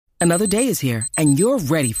Another day is here, and you're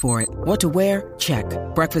ready for it. What to wear? Check.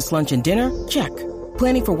 Breakfast, lunch, and dinner? Check.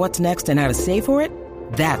 Planning for what's next and how to save for it?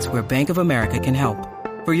 That's where Bank of America can help.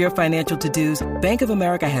 For your financial to-dos, Bank of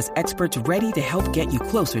America has experts ready to help get you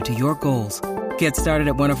closer to your goals. Get started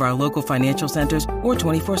at one of our local financial centers or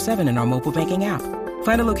 24/7 in our mobile banking app.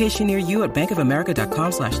 Find a location near you at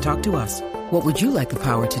bankofamerica.com/talktous. What would you like the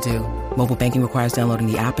power to do? Mobile banking requires downloading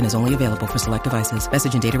the app and is only available for select devices.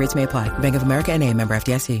 Message and data rates may apply. Bank of America N.A., member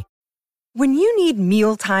FDIC. When you need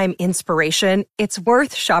mealtime inspiration, it's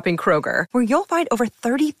worth shopping Kroger, where you'll find over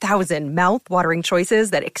 30,000 mouth-watering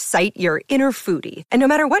choices that excite your inner foodie. And no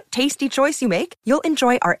matter what tasty choice you make, you'll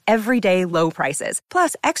enjoy our everyday low prices,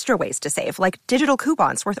 plus extra ways to save, like digital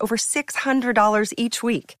coupons worth over $600 each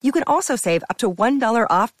week. You can also save up to $1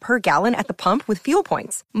 off per gallon at the pump with fuel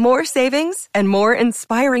points. More savings and more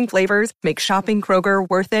inspiring flavors make shopping Kroger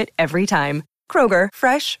worth it every time. Kroger,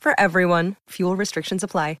 fresh for everyone. Fuel restrictions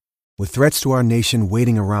apply. With threats to our nation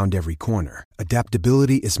waiting around every corner,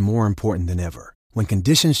 adaptability is more important than ever. When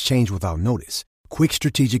conditions change without notice, quick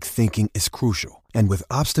strategic thinking is crucial. And with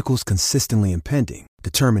obstacles consistently impending,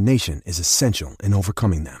 determination is essential in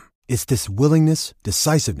overcoming them. It's this willingness,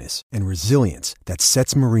 decisiveness, and resilience that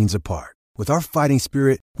sets Marines apart. With our fighting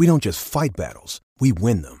spirit, we don't just fight battles, we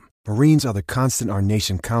win them. Marines are the constant our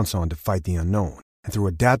nation counts on to fight the unknown. And through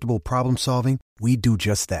adaptable problem solving, we do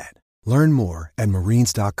just that. Learn more at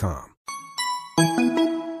marines.com.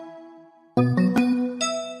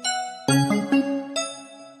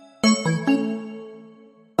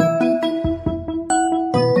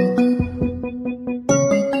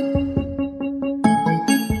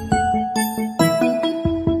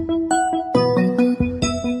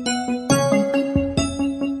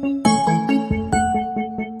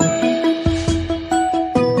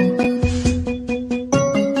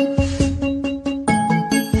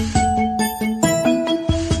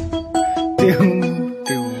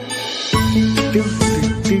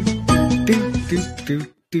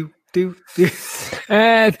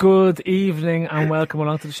 Good evening and welcome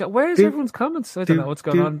along to the show. Where's everyone's comments? I don't know what's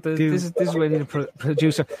going on. This is really the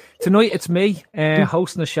producer. Tonight it's me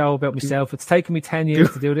hosting a show about myself. It's taken me 10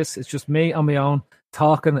 years to do this. It's just me on my own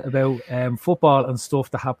talking about football and stuff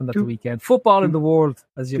that happened at the weekend. Football in the world,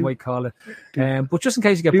 as you might call it. But just in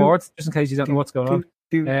case you get bored, just in case you don't know what's going on,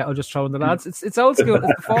 I'll just throw in the lads. It's old school. It's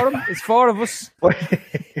the forum. It's four of us.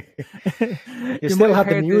 You still have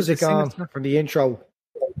the music on from the intro.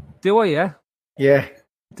 Do I? Yeah. Yeah.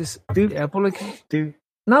 Yeah, but like,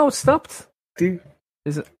 no, it stopped.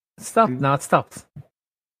 Is it stopped? No, it stopped.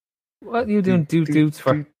 What are you doing? Dudes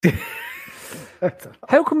for?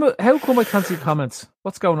 How come I can't see comments?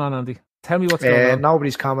 What's going on, Andy? Tell me what's going on.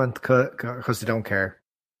 Nobody's comment because they don't care.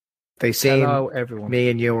 They see everyone. Me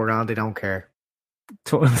and you are on. They don't care.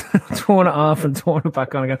 Turn it off and turn it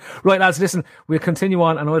back on again. Right, lads, listen, we'll continue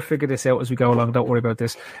on and I'll figure this out as we go along. Don't worry about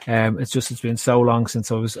this. It's been so long since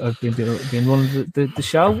I've been running the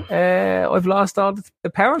show. I've lost all the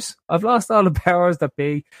powers. I've lost all the powers that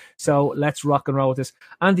be. So let's rock and roll with this.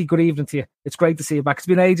 Andy, good evening to you. It's great to see you back. It's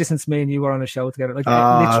been ages since me and you were on a show together.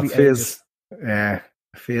 Literally ages. Yeah,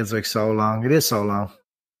 it feels like so long. It is so long.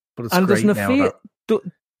 But it's and great now.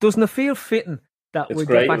 Doesn't it feel fitting that we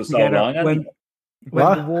get back together so long, when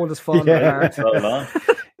the world is falling apart? So long.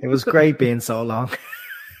 It was great being so long.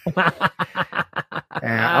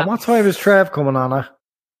 And what time is Trev coming on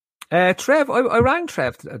at? Trev, I rang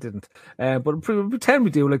Trev. I didn't, but pretend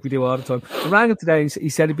we do like we do all the time. I rang him today. He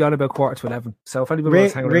said he'd be on about 11:15. So if anybody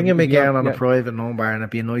wants to hang around, ring him again on a private number, and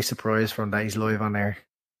it'd be a nice surprise from that he's live on there.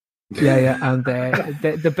 Yeah, and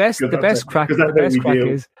the best crack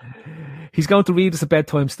is he's going to read us a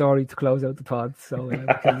bedtime story to close out the pod. So we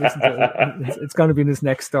can listen to it. It's going to be in his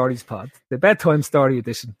next stories pod, the bedtime story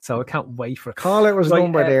edition. So I can't wait for it. Call out his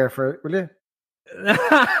number there for it, will you? And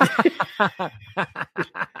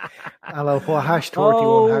I'll put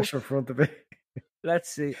 #31 hash in front of it. Let's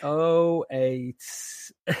see. 08.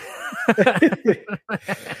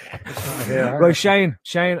 Right, Shane,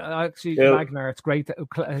 actually, Magnar, it's great.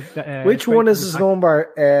 Which one is his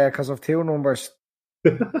number? Because I've two numbers.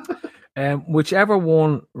 Whichever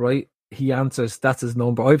one, right, he answers, that's his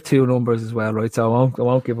number. I have two numbers as well, right? So I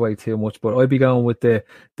won't give away too much, but I'll be going with the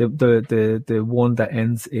one that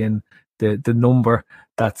ends in the number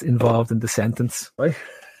that's involved in the sentence, right?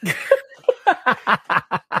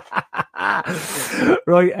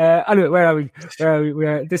 Right. Anyway, where are we?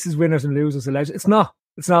 This is winners and losers. It's not.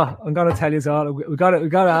 It's not. I'm going to tell you all. We got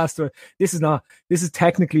to ask her. This is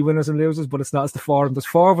technically winners and losers, but it's not. It's the forum. There's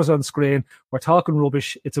 4 of us on screen. We're talking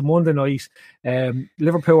rubbish. It's a Monday night.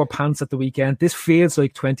 Liverpool were pants at the weekend. This feels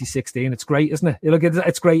like 2016. It's great, isn't it?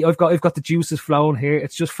 It's great. I've got the juices flowing here.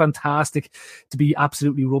 It's just fantastic to be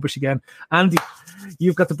absolutely rubbish again. Andy,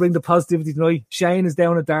 you've got to bring the positivity tonight. Shane is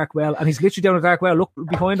down a dark well, and he's literally down a dark well. Look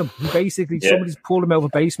behind him. He basically, somebody's pulled him out of a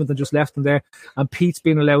basement and just left him there. And Pete's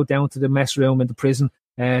been allowed down to the mess room in the prison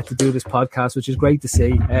to do this podcast, which is great to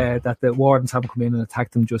see that the wardens haven't come in and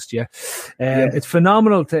attacked them just yet. It's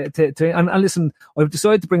phenomenal and listen, I've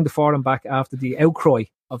decided to bring the forum back after the outcry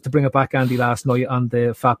to bring it back, Andy, last night on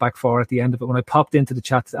the Fatback 4 at the end of it, when I popped into the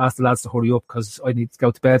chat to ask the lads to hurry up because I need to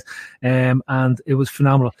go to bed, and it was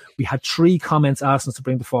phenomenal. We had 3 comments asking us to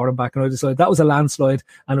bring the forum back, and I decided that was a landslide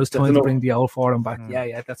and it was time to bring the old forum back.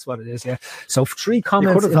 Yeah, that's what it is. So 3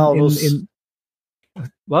 comments in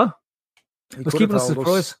what? I was keeping us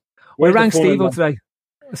surprised. I rang Steve-O today.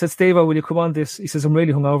 I said, Steve-O, will you come on this? He says, I'm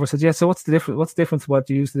really hungover. I said, yeah, so what's the difference? What's the difference to what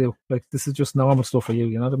you used to do? Like, this is just normal stuff for you,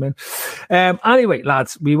 you know what I mean? Anyway,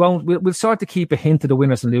 lads, we'll start to keep a hint of the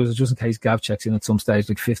winners and losers just in case Gav checks in at some stage,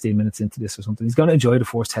 like 15 minutes into this or something. He's going to enjoy the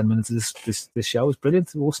first 10 minutes of this show. It's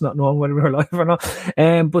brilliant. Us not knowing whether we're live or not.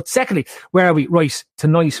 But secondly, where are we? Right,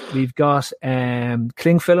 tonight we've got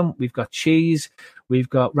cling film, we've got cheese, we've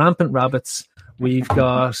got rampant rabbits, we've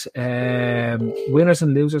got winners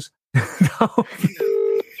and losers.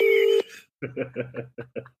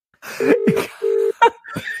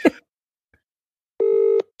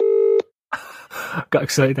 Got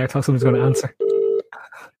excited there. I thought someone's going to answer.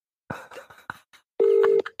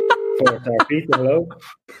 Hello.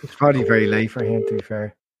 It's probably very late for him, to be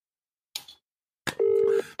fair.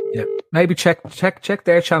 Yeah, maybe check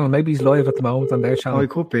their channel. Maybe he's live at the moment on their channel. Oh, he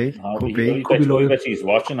could be. Could be live. Bet he's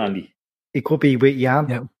watching, Andy. He could be with Jan.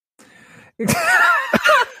 Yeah.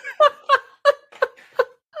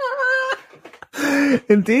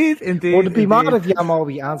 Indeed. Would it be mad if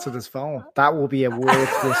Yamobi answered his phone? That will be a word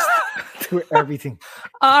twist to everything.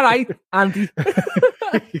 All right, Andy.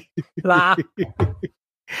 Right.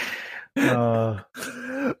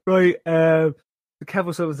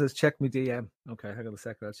 Kevin Silva says, check me DM. Okay, hang on a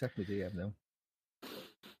second. I'll check my DM now.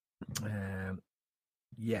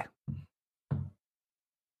 Yeah.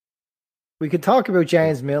 We could talk about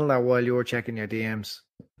James Milner while you're checking your DMs.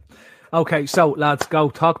 Okay, so lads, go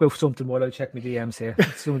talk about something while I check my DMs here.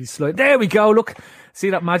 Somebody's slide. There we go. Look, see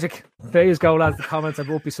that magic? There you go, lads. The comments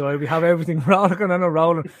are up beside. We have everything rolling and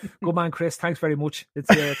rolling. Good man, Chris. Thanks very much.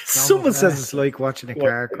 Someone says it's like watching a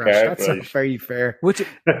car crash. That's not very fair. Which is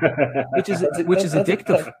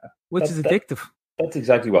addictive. Which is addictive. That's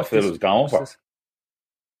exactly what Phil was going for.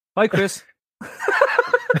 Hi, Chris.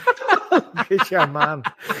 It's your man.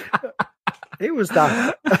 It was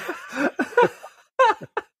that.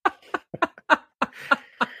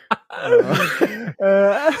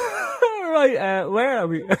 Right, where are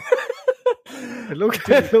we? It looked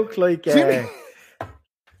like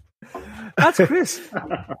that's Chris.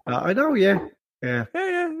 I know, yeah. No,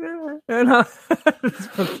 it's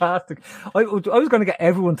fantastic. I was going to get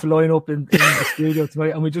everyone to line up in the studio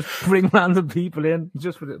tonight, and we just bring random people in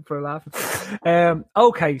just for a laugh.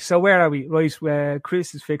 Okay, so where are we? Right,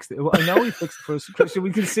 Chris has fixed it. I know he fixed it for us, Chris.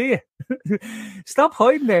 We can see it. Stop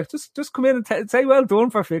hiding there. Just come in and say well done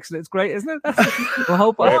for fixing it. It's great, isn't it? I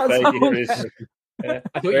hope. Chris. I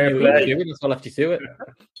thought you knew what you were doing, so I left you to it.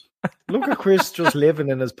 Look at Chris just living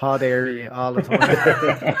in his pod area all the time.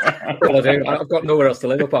 Well, I do. I've got nowhere else to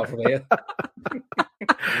live apart from here.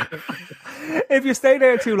 If you stay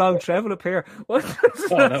there too long, Trev will appear. No.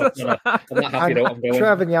 I'm not happy to I'm going.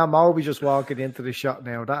 Trev and Yamobi just walking into the shot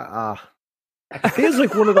now. It feels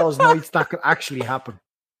like one of those nights that could actually happen.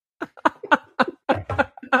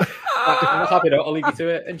 I'm happy to. I'll leave you to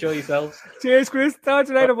it. Enjoy yourselves. Cheers, Chris. Talk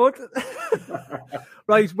to you later, bud.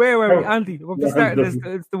 Right, where were we? Andy, we're starting this.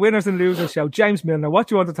 It's the winners and losers show. James Milner, what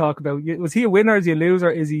do you want to talk about? Was he a winner? Is he a loser?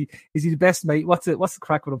 Is he the best mate? What's the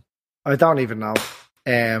crack with him? I don't even know.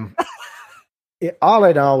 All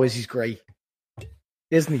I know is he's great,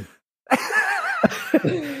 isn't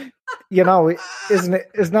he? You know, isn't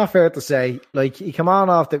it? It's not fair to say. Like, he come on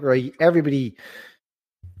off the right. Everybody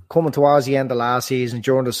coming towards the end of last season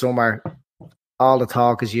during the summer, all the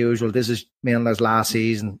talk as usual. This is Milner's last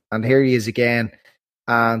season, and here he is again.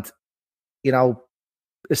 And, you know,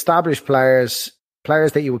 established players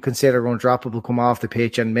that you would consider undroppable come off the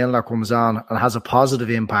pitch, and Milner comes on and has a positive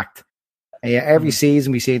impact. And yet every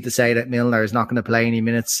season we seem to say that Milner is not going to play any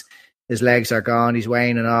minutes. His legs are gone. He's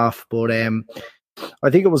waning off. But I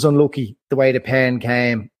think it was unlucky the way the pen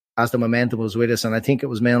came as the momentum was with us. And I think it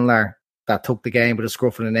was Milner that took the game with a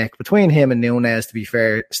scruff of the neck. Between him and Nunes, to be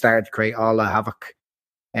fair, started to create all the havoc.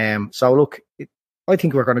 So look, I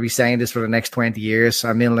think we're going to be saying this for the next 20 years,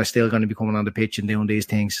 and Milner's still going to be coming on the pitch and doing these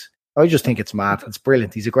things. I just think it's mad. It's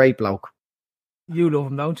brilliant. He's a great bloke. You love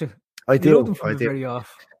him, don't you? I do. You love him from the very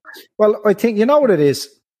off. Well, I think, you know what it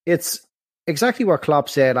is? It's exactly what Klopp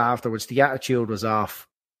said afterwards. The attitude was off.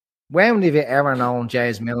 When have you ever known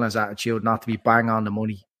James Milner's attitude not to be bang on the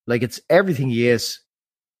money? Like, it's everything he is.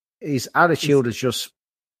 His attitude is just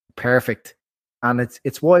perfect. And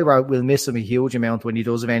it's why we'll miss him a huge amount when he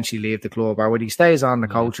does eventually leave the club, or when he stays on the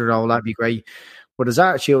coach role, that'd be great. But his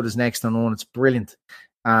attitude is next to none. It's brilliant.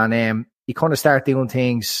 And he kind of started doing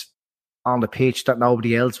things on the pitch that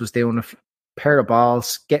nobody else was doing. A pair of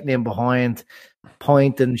balls, getting in behind,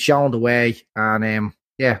 pointing, showing the way. And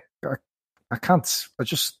I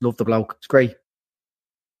just love the bloke. It's great.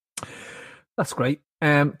 That's great.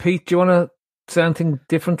 Pete, do you want to say anything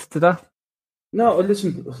different to that? No,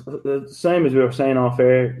 listen, the same as we were saying off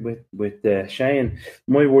air with Shane,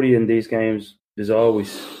 my worry in these games is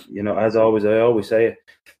always, as always, I always say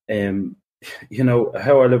it,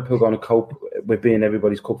 how are Liverpool going to cope with being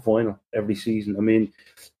everybody's cup final every season? I mean,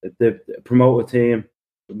 the promoted team,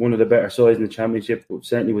 one of the better sides in the Championship,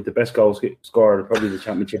 certainly with the best goal scorer probably the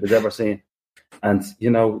Championship has ever seen. And,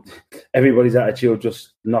 everybody's attitude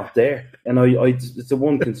just not there. And it's the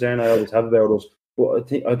one concern I always have about us.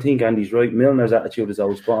 But I think Andy's right. Milner's attitude is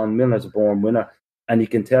always spot on. Milner's a born winner. And you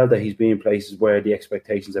can tell that he's been in places where the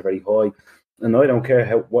expectations are very high. And I don't care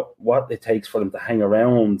what it takes for him to hang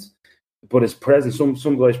around. But his presence,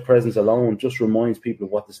 some guys' presence alone just reminds people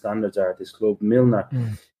of what the standards are at this club.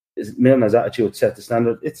 Milner's attitude set the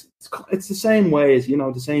standard. It's the same way as,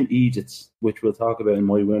 the same Egypts, which we'll talk about in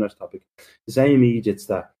my winners topic. The same Egypts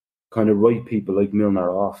that kind of write people like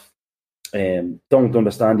Milner off. Don't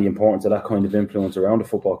understand the importance of that kind of influence around a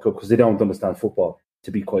football club because they don't understand football,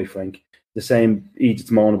 to be quite frank. The same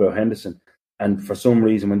Egypt's moan about Henderson. And for some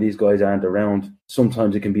reason, when these guys aren't around,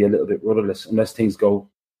 sometimes it can be a little bit rudderless unless things go,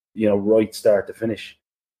 right start to finish.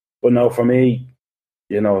 But no, for me,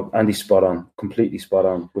 Andy's spot on, completely spot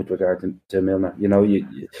on with regard to Milner.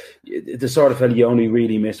 The sort of fella you only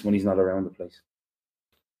really miss when he's not around the place.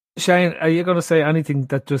 Shane, are you going to say anything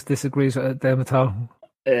that just disagrees with them at all?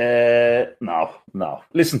 No.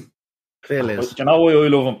 Listen, Phil is. You know why I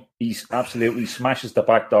love him? He absolutely smashes the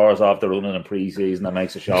back doors off the running in pre-season and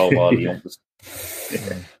makes a show of all the youngsters.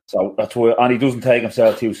 So that's why, and he doesn't take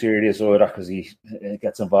himself too serious either because he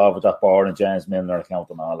gets involved with that bar and James Milner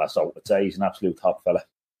account and all that. So I'd say he's an absolute top fella.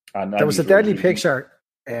 And there was a deadly picture.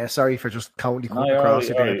 Sorry for just totally cutting across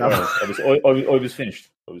it. I was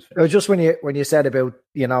finished. Just when you said about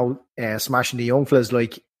smashing the young fellas,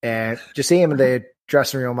 like did you see him in the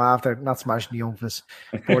dressing room after? Not smashing the young fellas,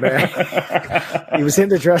 but he was in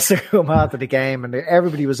the dressing room after the game, and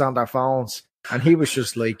everybody was on their phones, and he was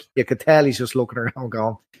just like, you could tell he's just looking around,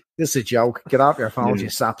 going, "This is a joke. Get off your phones, you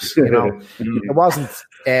saps." It wasn't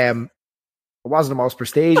the most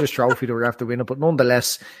prestigious trophy that we have to win it, but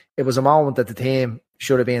nonetheless, it was a moment that the team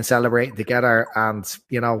should have been celebrating together, and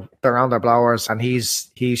they're on their blowers, and he's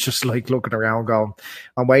just like looking around, going,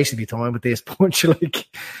 "I'm wasting my time with this punch." It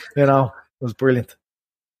was brilliant.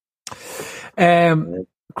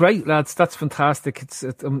 Great, lads. That's fantastic.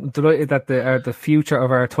 I'm delighted that the future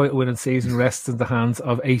of our title winning season rests in the hands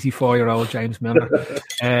of 84-year-old James Milner.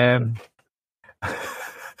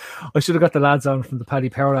 I should have got the lads on from the Paddy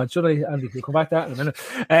Power lads, should I? Andy, we'll come back to that in a minute.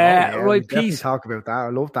 Right, Pete. Talk about that. I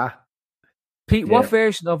love that. Pete, what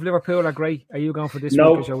version of Liverpool are great are you going for this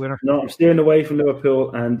week as your winner? No, I'm steering away from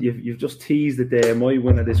Liverpool, and you've just teased it there. My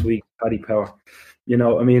winner this week, Paddy Power.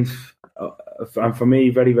 And for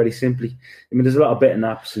me, very, very simply, there's a lot of betting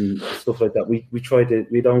apps and stuff like that.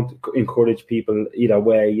 We don't encourage people either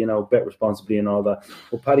way, bet responsibly and all that.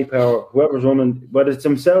 But Paddy Power, whoever's running, whether it's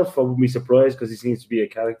himself, I wouldn't be surprised because he seems to be a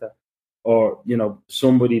character, or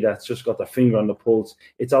somebody that's just got their finger on the pulse.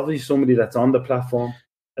 It's obviously somebody that's on the platform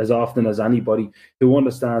as often as anybody who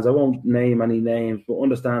understands. I won't name any names, but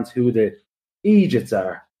understands who the Egypts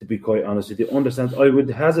are. To be quite honest with you, understands. I would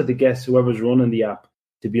hazard to guess whoever's running the app,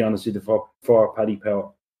 to be honest with you, for Paddy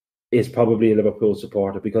Power, is probably a Liverpool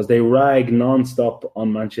supporter because they rag non-stop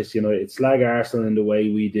on Manchester United, slag Arsenal in the way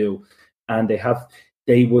we do, and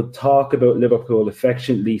they would talk about Liverpool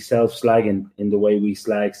affectionately, self-slagging in the way we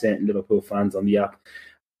slag certain Liverpool fans on the app.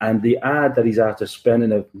 And the ad that he's after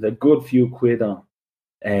spending a good few quid on,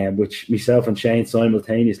 which myself and Shane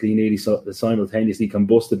simultaneously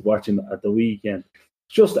combusted watching at the weekend.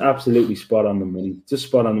 Just absolutely spot on the money. Just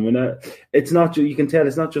spot on the money. It's not. You can tell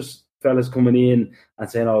it's not just fellas coming in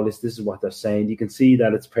and saying, "Oh, this is what they're saying." You can see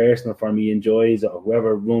that it's personal for him. He enjoys it. Or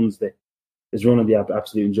whoever runs the is running the app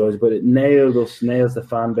absolutely enjoys it. But it nails the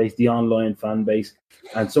fan base, the online fan base,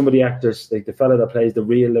 and some of the actors, like the fella that plays the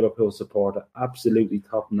real Liverpool supporter, absolutely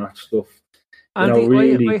top notch stuff. Andy,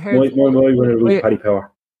 really, my Paddy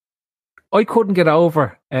Power. I couldn't get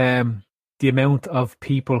over the amount of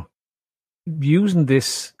people using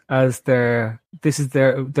this as their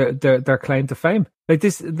claim to fame. Like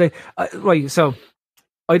this, right? So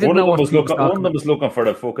I didn't know one of them was looking for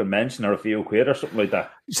a fucking mention or a few quid or something like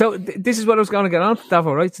that. So this is what I was going to get on to,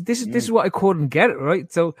 Davo, right? So this is what I couldn't get it, right?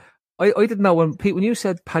 So I didn't know when you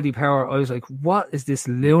said Paddy Power, I was like, what is this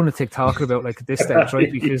lunatic talking about? Like at this stage,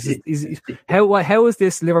 right? Because how is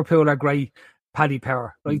this Liverpool are great? Paddy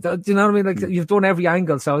Power, right? Do you know what I mean? Like you've done every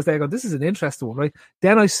angle, so I was there going, this is an interesting one, right?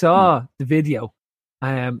 Then I saw the video.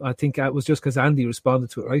 I think it was just because Andy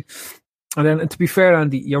responded to it, right? And to be fair,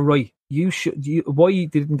 Andy, you're right. Why you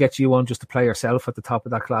didn't get you on just to play yourself at the top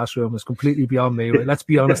of that classroom is completely beyond me, right? Let's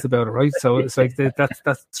be honest about it, right? So it's like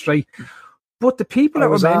that's straight. But the people that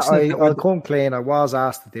were mentioning, I'll come clean. I was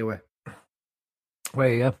asked to do it.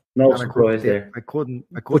 Right, yeah. No surprise there. I couldn't.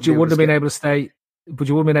 But you wouldn't have been able to stay. But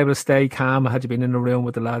you wouldn't have been able to stay calm had you been in the room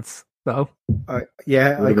with the lads. No. I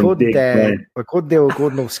couldn't. I couldn't do a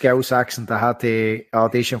good enough Scouse accent. I had to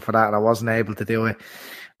audition for that, and I wasn't able to do it.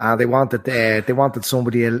 And they wanted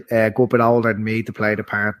somebody a good bit older than me to play the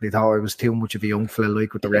part. They thought I was too much of a young fella,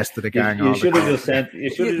 like with the rest of the gang. You should have just sent.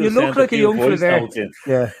 You look like a young fella there.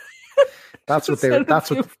 Yeah, that's what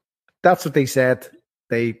they said.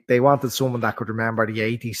 They wanted someone that could remember the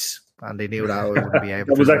 80s, and they knew that I wouldn't be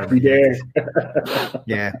able. That was actually there.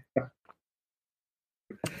 Yeah.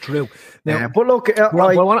 True. Now, but look, the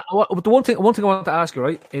one thing I want to ask you,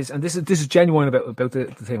 right, is, and this is genuine about the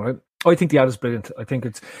thing, right? I think the ad is brilliant. I think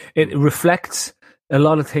it reflects a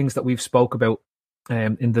lot of things that we've spoke about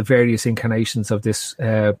in the various incarnations of this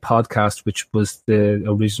podcast, which was the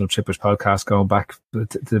original Trippers podcast going back to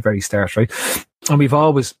the very start, right? And I've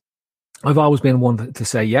always been one to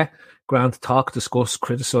say, yeah, grand, talk, discuss,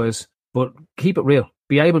 criticize, but keep it real.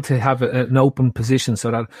 Be able to have an open position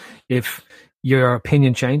so that if your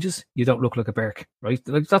opinion changes, you don't look like a Berk, right?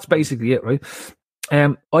 Like, that's basically it, right?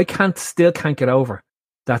 I still can't get over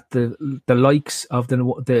that the likes of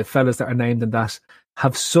the fellas that are named in that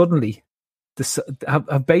have suddenly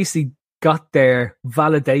have basically got their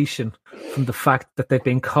validation from the fact that they've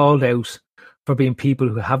been called out for being people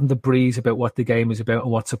who haven't the breeze about what the game is about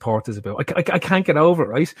and what support is about. I can't get over it,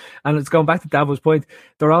 right? And it's going back to Davo's point.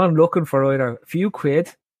 They're on looking for either a few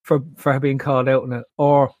quid for being called out on it,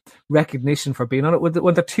 or recognition for being on it.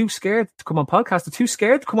 When they're too scared to come on podcasts, they're too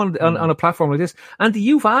scared to come on a platform like this. And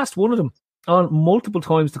you've asked one of them on multiple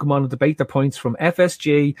times to come on and debate their points, from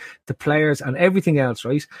FSG to players and everything else,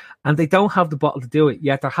 right? And they don't have the bottle to do it,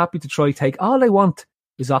 yet they're happy to try take. All they want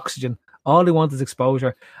is oxygen. All they want is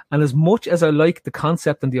exposure. And as much as I like the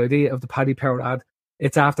concept and the idea of the Paddy Power ad,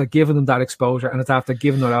 it's after giving them that exposure and it's after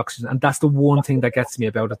giving them that oxygen. And that's the one thing that gets me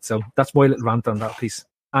about it. So that's my little rant on that piece.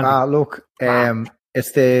 Look,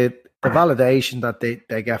 it's the validation that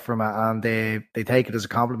they get from it, and they take it as a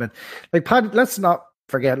compliment. Like Paddy, let's not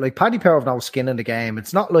forget, like Paddy Power have no skin in the game.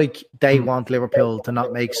 It's not like they want Liverpool to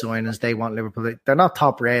not make signings. They want Liverpool. They're not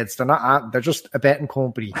top reds. They're just a betting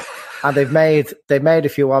company, and they've made a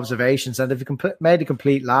few observations, and they've made a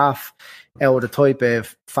complete laugh out of the type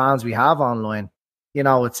of fans we have online. You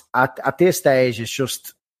know, it's at this stage, it's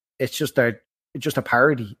just a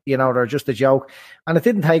parody, you know, they're just a joke. And it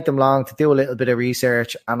didn't take them long to do a little bit of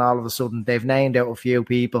research, and all of a sudden they've named out a few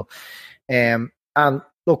people. And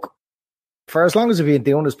look, for as long as we've been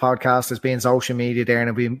doing this podcast, there's been social media there,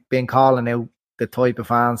 and we've been calling out the type of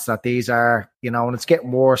fans that these are, you know, and it's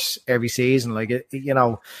getting worse every season. Like, you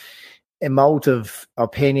know, emotive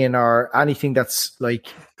opinion or anything that's like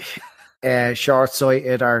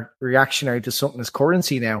short-sighted or reactionary to something is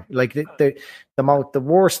currency now. Like the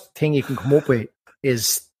worst thing you can come up with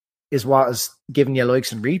is what is giving you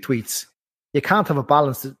likes and retweets. You can't have a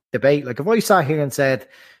balanced debate. Like if I sat here and said,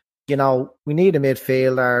 you know, we need a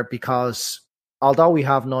midfielder because although we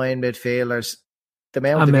have 9 midfielders, the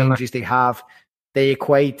amount of injuries they have, they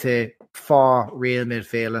equate to 4 real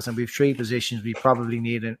midfielders, and we've 3 positions we probably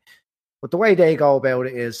need it. But the way they go about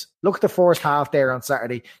it is, look at the first half there on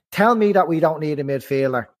Saturday. Tell me that we don't need a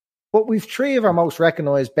midfielder. But we've 3 of our most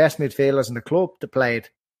recognised best midfielders in the club that played.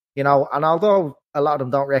 You know, and although a lot of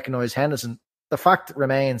them don't recognise Henderson, the fact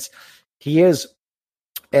remains he is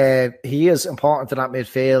important to that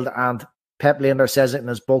midfield, and Pep Lijnders says it in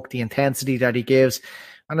his book, the intensity that he gives,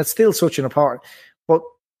 and it's still such an important. But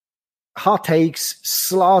hot takes,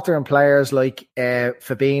 slaughtering players like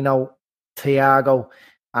Fabinho, Thiago,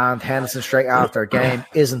 and Henderson straight after a game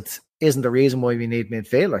isn't the reason why we need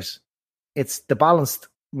midfielders. it's the balanced,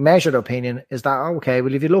 measured opinion is that, okay,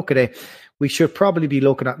 well, if you look at it, we should probably be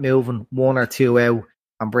looking at moving one or two out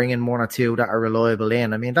and bringing one or two that are reliable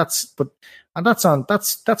in. I mean, that's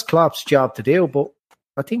Klopp's job to do, but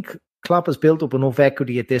I think Klopp has built up enough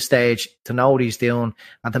equity at this stage to know what he's doing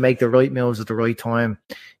and to make the right moves at the right time.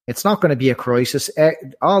 It's not going to be a crisis.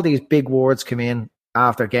 All these big words come in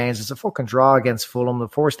after games. It's a fucking draw against Fulham, the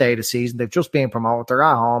first day of the season. They've just been promoted. They're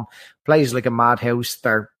at home. Plays like a madhouse.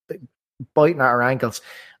 They're biting at our ankles.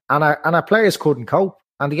 And our players couldn't cope.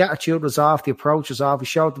 And the attitude was off. The approach was off. We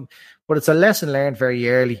showed them. But it's a lesson learned very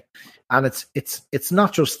early. And it's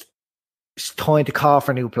not just time to call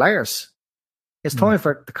for new players. It's time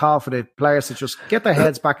for the call for the players to just get their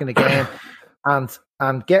heads back in the game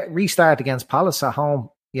and get restart against Palace at home,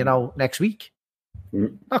 next week.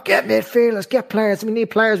 Not get midfielders, get players. We need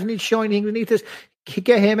players. We need shining. We need this.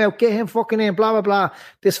 Get him out. Get him fucking in. Blah, blah, blah.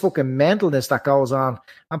 This fucking mentalness that goes on.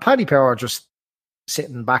 And Paddy Power just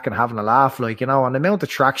sitting back and having a laugh, and the amount of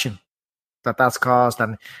traction that's caused.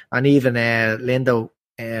 And even Lindo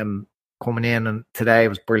coming in and today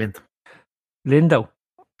was brilliant. Lindo.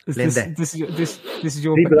 This is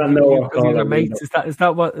your people that know your mates. Is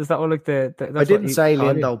that what like the I didn't say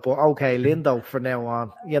Lindo, but okay, Lindo from now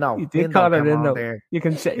on. You did Lindo call her Lindo. You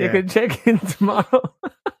can check in tomorrow.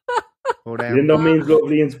 Lindo means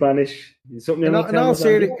lovely in Spanish. Something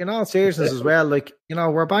in all seriousness as well.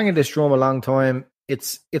 We're banging this drum a long time.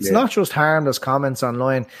 It's not just harmless comments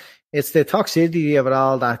online. It's the toxicity of it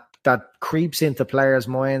all that creeps into players'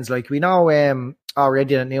 minds. We know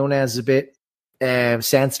already that Nunes is a bit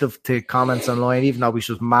sensitive to comments online, even though he's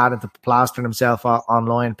just mad into plastering himself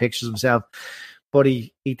online, pictures of himself. But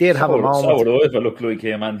he did have a moment. So would I if I look like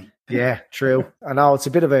him, man. Yeah, true. I know it's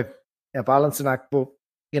a bit of a balancing act, but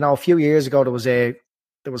a few years ago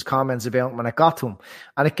there was comments about him when it got to him,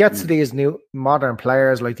 and it gets to these new modern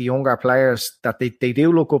players, like the younger players, that they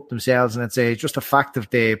do look up themselves, and it's just a fact of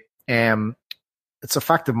it's a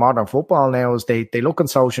fact of modern football now is they look on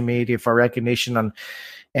social media for recognition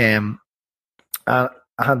and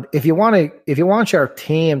if you want your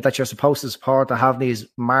team that you're supposed to support to have these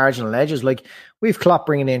marginal edges, like we've Klopp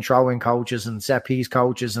bringing in throwing coaches and set piece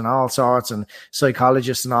coaches and all sorts and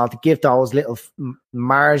psychologists and all to give those little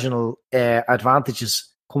marginal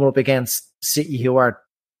advantages coming up against City, who are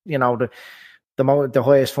the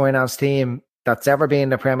highest financed team that's ever been in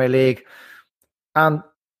the Premier League, and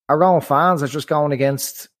our own fans are just going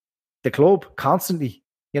against the club constantly.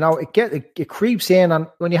 It creeps in, and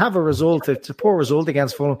when you have a result, it's a poor result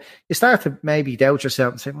against Fulham, you start to maybe doubt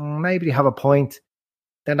yourself and say, maybe they have a point.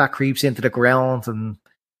 Then that creeps into the ground, and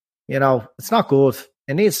it's not good.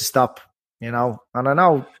 It needs to stop. And I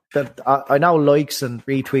know that I know likes and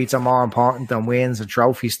retweets are more important than wins and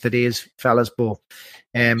trophies to these fellas, but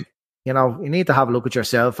you need to have a look at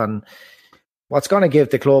yourself, and what's going to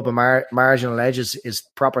give the club a marginal edges is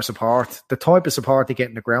proper support. The type of support they get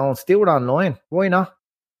in the ground. Do it online. Why not?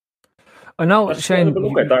 I know, Shane. But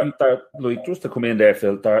look at that, just to come in there,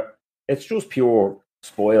 Phil, it's just pure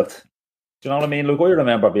spoilt. Do you know what I mean? Look, I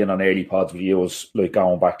remember being on early pods with you,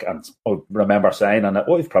 going back, and I remember saying, and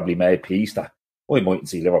I've probably made peace that I mightn't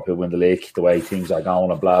see Liverpool win the league the way things are going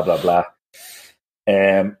and blah, blah, blah.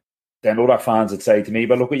 Then other fans would say to me,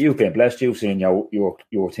 but look at you, being blessed, you've seen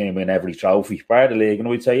your team win every trophy by the league. And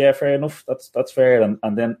we'd say, yeah, fair enough, that's fair.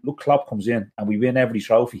 And then, look, Klopp comes in and we win every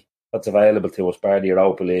trophy that's available to us by the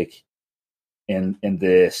Europa League. In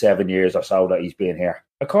the 7 years or so that he's been here.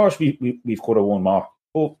 Of course, we could have won more.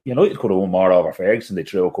 But United could have won more over Ferguson. They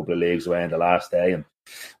threw a couple of leagues away in the last day and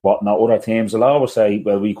whatnot. Other teams will always say,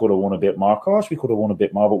 well, we could have won a bit more. Of course, we could have won a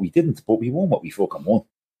bit more, but we didn't. But we won what we fucking won.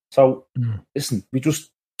 So, listen, we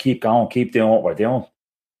just keep going, keep doing what we're doing.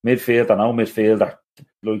 Midfield, I know midfielder.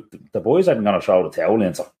 Like, the boys aren't going to throw the towel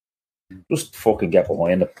in, so just fucking get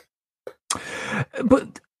behind them.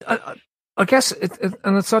 But I guess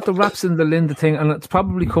it sort of wraps in the Linda thing, and it's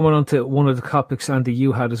probably coming onto one of the topics, Andy,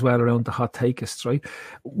 you had as well around the hot takeists, right?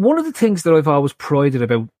 One of the things that I've always prided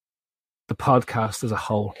about the podcast as a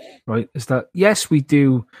whole, right, is that yes, we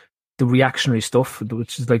do the reactionary stuff,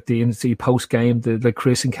 which is like the post game, like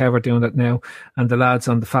Chris and Kev are doing that now, and the lads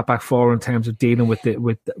on the Fatback Forum in terms of dealing with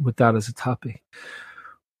that as a topic.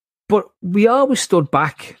 But we always stood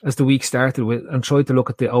back as the week started with and tried to look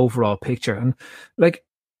at the overall picture, and like.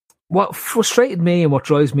 What frustrated me and what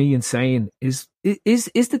drives me insane is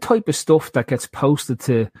the type of stuff that gets posted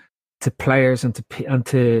to players and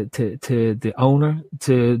to the owner,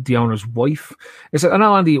 to the owner's wife. It's like, I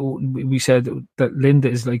know, Andy, we said that Linda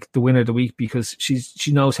is like the winner of the week because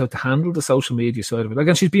she knows how to handle the social media side of it. Like,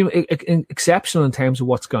 and she's been exceptional in terms of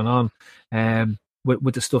what's gone on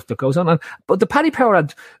with the stuff that goes on. But the Paddy Power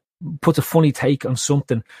ad, puts a funny take on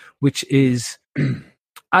something, which is,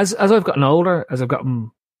 as I've gotten older, as I've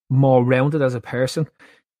gotten more rounded as a person,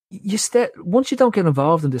 once you don't get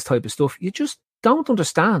involved in this type of stuff, you just don't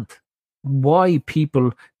understand why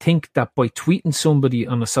people think that by tweeting somebody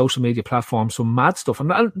on a social media platform some mad stuff,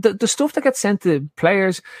 and the stuff that gets sent to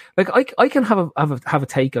players, like I can have a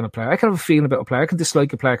take on a player, I can have a feeling about a player, I can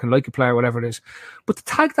dislike a player, I can like a player, whatever it is, but to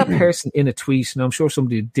tag that person in a tweet, and I'm sure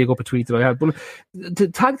somebody would dig up a tweet that I had, but to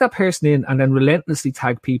tag that person in and then relentlessly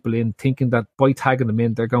tag people in, thinking that by tagging them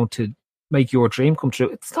in they're going to make your dream come true,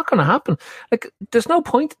 it's not going to happen. Like, there's no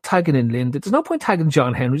point tagging in Linda, there's no point tagging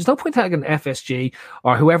John Henry, there's no point tagging FSG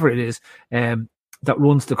or whoever it is that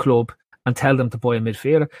runs the club and tell them to buy a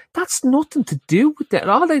midfielder. That's nothing to do with that.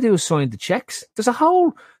 All they do is sign the checks. There's a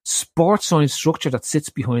whole sports science structure that sits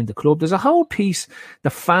behind the club. There's a whole piece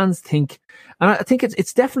that fans think, and I think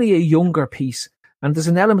it's definitely a younger piece, and there's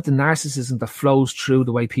an element of narcissism that flows through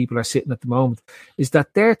the way people are sitting at the moment, is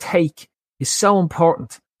that their take is so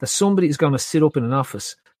important that somebody is going to sit up in an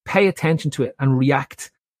office, pay attention to it and react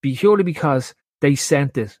purely because they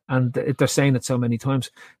sent it and they're saying it so many times.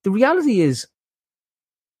 The reality is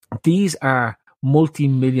these are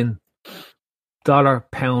multi-million dollar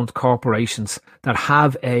pound corporations that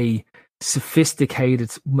have a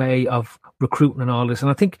sophisticated way of recruiting and all this. And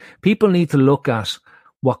I think people need to look at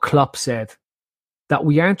what Klopp said, that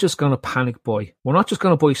we aren't just going to panic buy. We're not just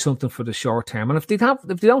going to buy something for the short term. And if they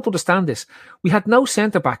don't understand this, we had no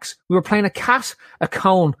centre backs. We were playing a cat, a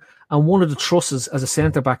cone, and one of the trusses as a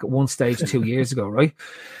centre back at one stage 2 years ago, right?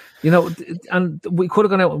 You know, and we could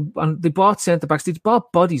have gone out and they bought centre backs. They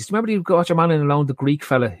bought bodies. Do you remember you got your man in alone, the Greek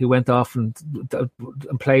fella who went off and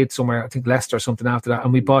played somewhere, I think Leicester or something after that.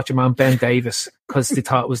 And we bought your man Ben Davis because they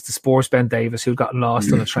thought it was the Spurs Ben Davis who got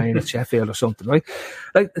lost on a train at Sheffield or something, right?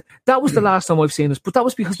 Like, that was the last time I've seen this, but that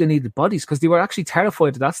was because they needed bodies, because they were actually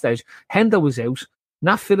terrified at that stage. Hendo was out.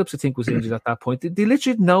 Nat Phillips, I think, was injured at that point. They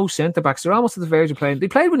literally had no centre backs. They're almost at the verge of playing. They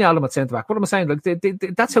played Wijnaldum at centre back. What am I saying?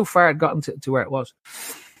 Like, that's how far it got to where it was.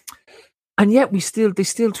 And yet they still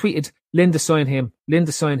tweeted, Linda sign him,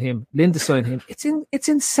 Linda sign him, Linda sign him. It's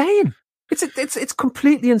insane. It's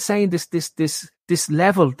completely insane. This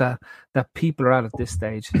level that people are at this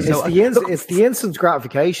stage. So it's the instant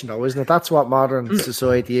gratification, though, isn't it? That's what modern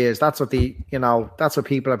society is. That's what that's what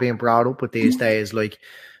people are being brought up with these days. Like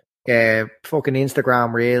fucking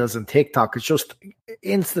Instagram reels and TikTok. It's just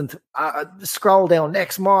instant. Scroll down,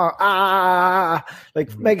 next more.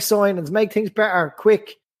 Make signings, make things better,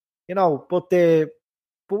 quick. You know, but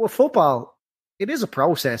with football, it is a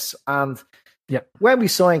process. And when we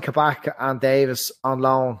signed Kabak and Davis on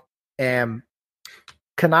loan,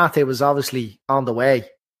 Konate was obviously on the way,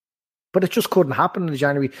 but it just couldn't happen in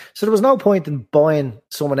January. So there was no point in buying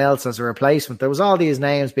someone else as a replacement. There was all these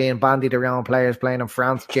names being bandied around, players playing in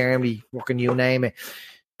France, Germany, fucking you name it.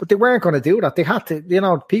 But they weren't going to do that. They had to,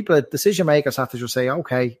 people, decision makers had to just say,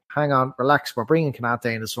 okay, hang on, relax. We're bringing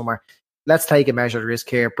Konate in the summer. Let's take a measured risk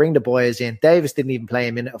here. Bring the boys in. Davis didn't even play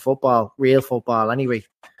a minute of football, real football anyway.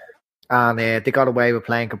 And they got away with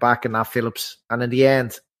playing Kabak and Nat Phillips. And in the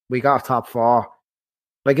end, we got top four.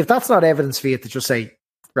 Like, if that's not evidence for you to just say,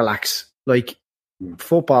 relax. Like,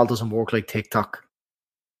 football doesn't work like TikTok.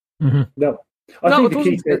 Mm-hmm. No. I think the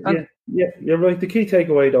key... Yeah, you're right. The key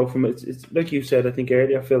takeaway, though, from it's like you said, I think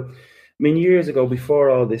earlier, Phil, I mean, years ago,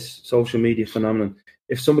 before all this social media phenomenon,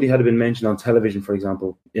 if somebody had been mentioned on television, for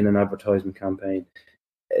example, in an advertisement campaign,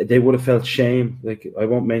 they would have felt shame. Like, I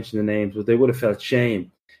won't mention the names, but they would have felt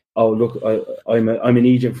shame. Oh, look, I'm an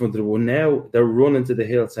agent in front of the world. Now they're running to the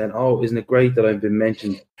hill saying, oh, isn't it great that I've been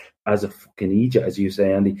mentioned as a fucking agent, as you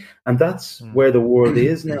say, Andy? And that's where the world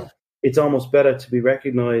is now. It's almost better to be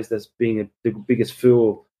recognised as being the biggest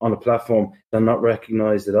fool on a platform than not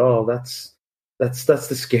recognised at all. That's the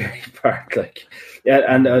scary part. Like, yeah,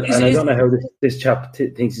 and I don't know how this chap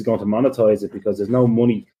thinks he's going to monetize it, because there's no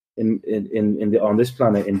money on this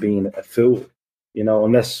planet in being a fool,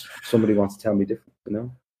 unless somebody wants to tell me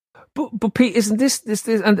different, But Pete, isn't this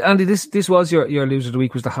and Andy, this was your loser of the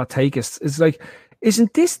week, was the hot takeist. It's like,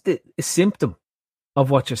 isn't this a symptom of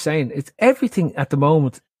what you're saying? It's everything at the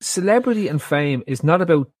moment. Celebrity and fame is not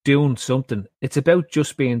about doing something. It's about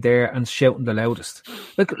just being there and shouting the loudest.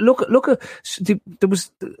 Like, look at there was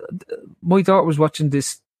my daughter was watching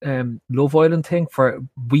this Love Island thing for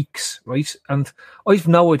weeks, right? And I've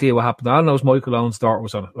no idea what happened. All I know is Michael Owen's daughter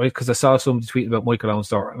was on it, right? Because I saw somebody tweet about Michael Owen's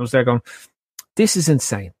daughter, and I was there going, "This is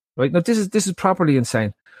insane." Right? Now, this is properly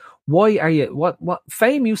insane. Why are you... What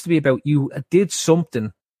fame used to be about? You did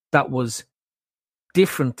something that was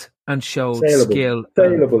different and showed Saleable. skill.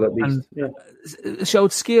 Saleable at least. It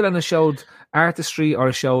showed skill and it showed artistry, or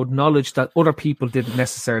it showed knowledge that other people didn't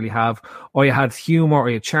necessarily have, or you had humour, or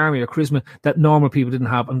you had charm, or you had charisma that normal people didn't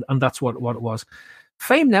have, and that's what it was.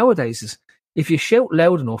 Fame nowadays is if you shout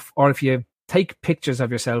loud enough, or if you take pictures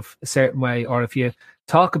of yourself a certain way, or if you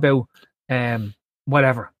talk about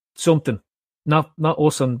whatever, something, not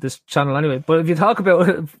us on this channel anyway, but if you talk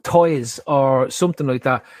about toys or something like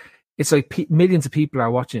that, it's like millions of people are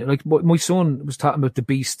watching it. Like my son was talking about The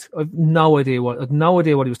Beast. I've no idea what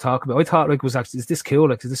he was talking about. I thought, like, it was actually, is this cool?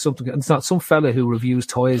 Like, is this something? And it's not some fella who reviews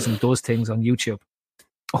toys and does things on YouTube.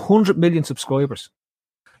 100 million subscribers.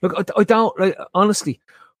 Look, I don't, like, honestly.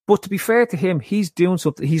 But to be fair to him, he's doing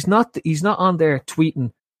something. He's not on there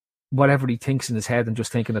tweeting whatever he thinks in his head and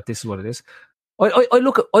just thinking that this is what it is. I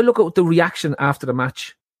look at the reaction after the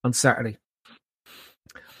match on Saturday.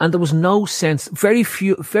 And there was no sense, very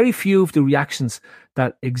few of the reactions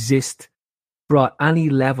that exist brought any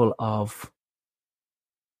level of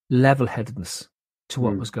level-headedness to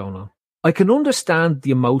what was going on. I can understand the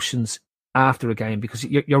emotions after a game because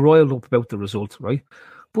you're riled up about the result, right?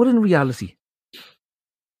 But in reality,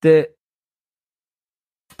 the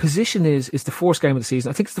position is the first game of the season.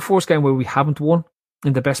 I think it's the first game where we haven't won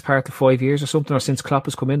in the best part of 5 years or something, or since Klopp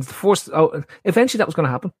has come in. It's the first. Eventually that was going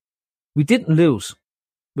to happen. We didn't lose,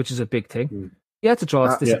 which is a big thing. You had to draw.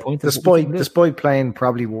 It's disappointing. Despite playing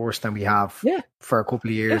probably worse than we have for a couple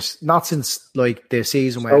of years. Not since like the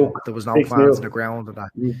season when there was no fans on the ground and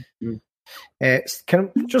that.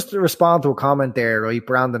 Can just respond to a comment there, right?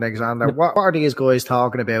 Brandon Alexander. What are these guys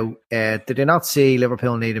talking about? Did they not see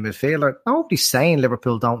Liverpool need a midfielder? Nobody's saying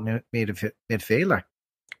Liverpool don't need a midfielder.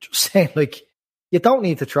 Just saying, like, you don't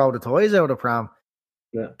need to throw the toys out of the pram.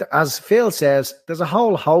 Yeah. As Phil says, there's a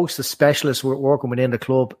whole host of specialists working within the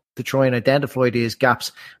club to try and identify these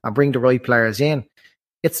gaps and bring the right players in.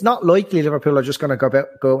 It's not likely Liverpool are just going to go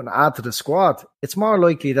out and add to the squad. It's more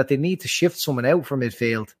likely that they need to shift someone out from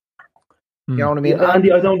midfield. You know what I mean? Yeah,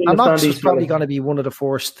 Andy, I don't understand. Knox was probably going to be one of the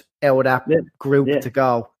first out of that group to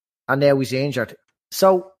go, and now he's injured.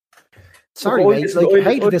 So, sorry, mate. I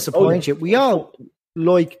hate to disappoint you. We all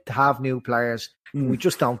like to have new players. We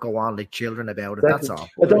just don't go on like children about it. That's all.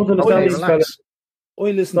 I don't understand these fellas. I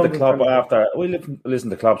listened to Klopp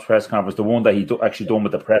listened to Klopp's press conference, the one that he actually done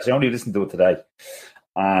with the press. I only listened to it today,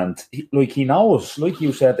 and he knows, like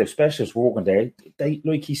you said, the specialists working there. He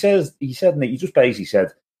just basically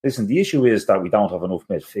said, "Listen, the issue is that we don't have enough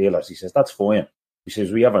midfielders." He says that's fine. He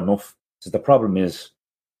says we have enough. He says the problem is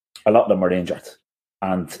a lot of them are injured.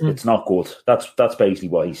 And it's not good. That's basically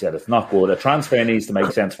what he said. It's not good. A transfer needs to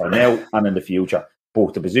make sense for now and in the future.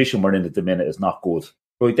 But the position we're in at the minute is not good.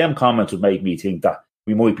 But them comments would make me think that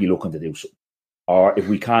we might be looking to do something. Or if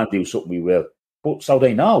we can't do something, we will. But so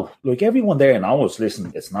they know. Like, everyone there knows,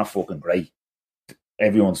 listen, it's not fucking great.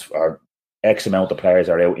 X amount of players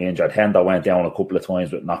are out injured. Hendo went down a couple of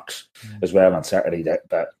times with Knox as well on Saturday.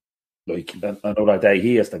 That like another day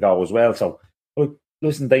he has to go as well. So, like,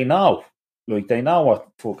 listen, they know. Like, they know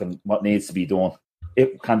what needs to be done.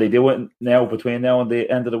 Can they do it now between now and the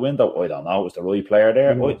end of the window? I don't know. Is the right player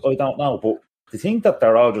there? I don't know. But to think that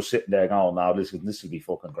they're all just sitting there going, "Now this will be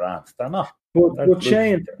fucking grand," they're not. But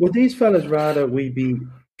Shane, would these fellas rather we be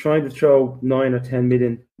trying to throw 9 or 10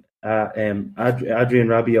 million at Adrian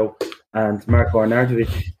Rabiot and Marko Arnautovic?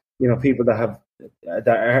 You know, people that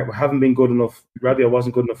haven't been good enough. Rabiot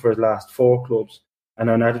wasn't good enough for his last 4 clubs, and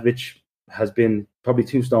Arnautovic has been probably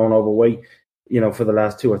 2 stone overweight, you know, for the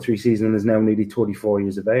last 2 or 3 seasons, and is now nearly 34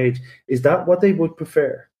 years of age. Is that what they would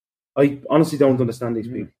prefer? I honestly don't understand these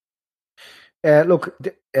people. Look,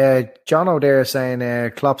 John O'Dare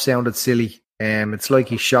saying Klopp sounded silly. It's like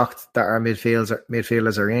he's shocked that our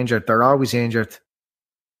midfielders are injured. They're always injured.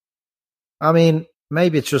 I mean,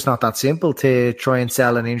 maybe it's just not that simple to try and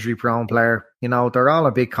sell an injury-prone player. You know, they're all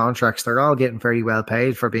on big contracts. They're all getting very well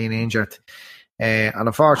paid for being injured. And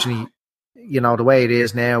unfortunately, you know, the way it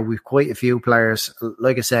is now, we've quite a few players.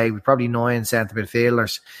 Like I say, we've probably 9 centre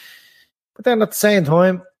midfielders. But then at the same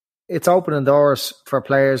time, it's opening doors for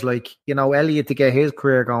players like, you know, Elliott to get his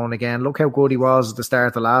career going again. Look how good he was at the start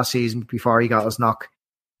of the last season before he got his knock.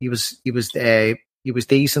 He was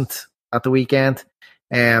decent at the weekend.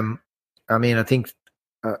 I mean, I think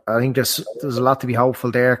there's a lot to be hopeful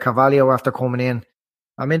there. Carvalho after coming in,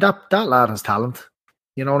 I mean, that lad has talent.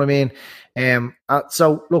 You know what I mean?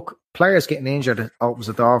 So look, players getting injured opens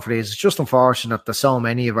the door for these. It's just unfortunate that so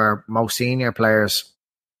many of our most senior players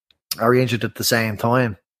are injured at the same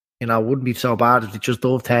time. You know, it wouldn't be so bad if they just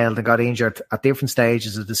dovetailed and got injured at different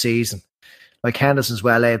stages of the season. Like Henderson's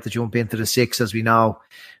well able to jump into the 6, as we know,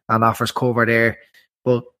 and offers cover there.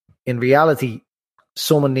 But in reality,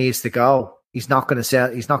 someone needs to go. He's not going to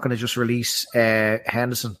sell. He's not going to just release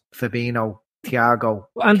Henderson, Fabinho, Thiago,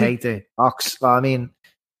 Keita, Ox. Well, I mean,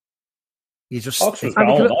 Ox was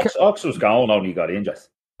gone. Ox was gone. Only got injured.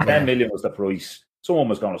 10 million was the price. Someone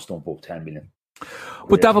was going to stump up 10 million.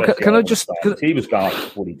 But Davil, can I just? He was gone.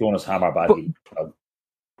 But he done his hammer badly.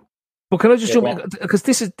 But can I just jump in? Because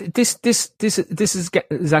this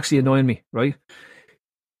is actually annoying me, right?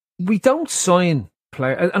 We don't sign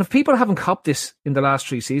players, and if people haven't copped this in the last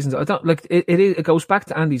 3 seasons, I don't like it. It goes back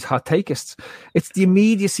to Andy's hot takeists. It's the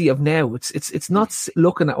immediacy of now. It's not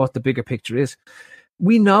looking at what the bigger picture is.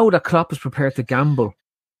 We know that Klopp is prepared to gamble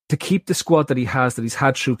to keep the squad that he's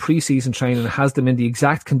had through pre-season training and has them in the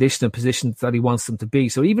exact condition and position that he wants them to be.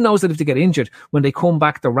 So even knows that if they get injured, when they come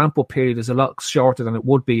back, the ramp-up period is a lot shorter than it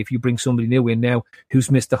would be if you bring somebody new in now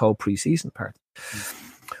who's missed the whole pre-season part.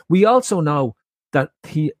 We also know that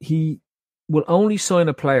he will only sign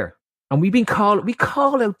a player, and we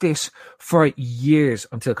call out this for years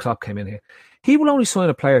until Klopp came in here. He will only sign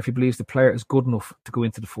a player if he believes the player is good enough to go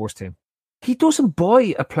into the first team. He doesn't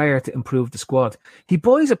buy a player to improve the squad. He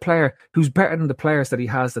buys a player who's better than the players that he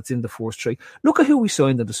has that's in the first three. Look at who we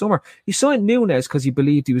signed in the summer. He signed Núñez because he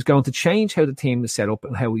believed he was going to change how the team is set up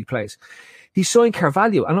and how he plays. He signed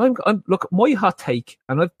Carvalho, and I'm look, my hot take,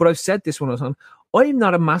 but I've said this when I was on.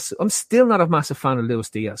 I'm still not a massive fan of Luis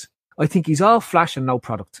Diaz. I think he's all flash and no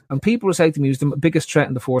product. And people will say to me, he's the biggest threat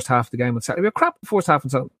in the first half of the game on Saturday. We're crap in the first half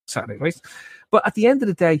on Saturday, right? But at the end of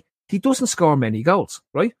the day, he doesn't score many goals,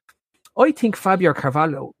 right? I think Fabio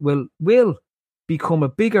Carvalho will become a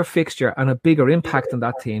bigger fixture and a bigger impact on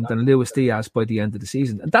that team than Luis Diaz by the end of the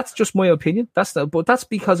season. And that's just my opinion. But that's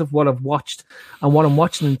because of what I've watched and what I'm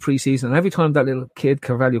watching in pre-season. And every time that little kid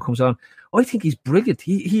Carvalho comes on, I think he's brilliant.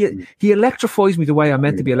 He electrifies me the way I'm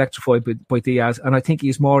meant to be electrified by Diaz, and I think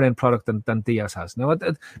he's more end product than Diaz has. Now,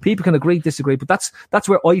 people can agree, disagree, but that's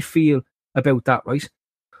where I feel about that, right?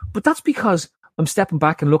 But that's because I'm stepping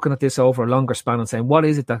back and looking at this over a longer span and saying, what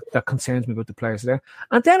is it that concerns me about the players there?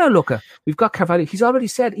 And then I look at, we've got Carvalho. He's already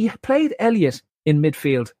said he played Elliott in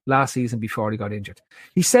midfield last season before he got injured.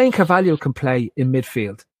 He's saying Carvalho can play in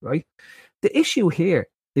midfield, right? The issue here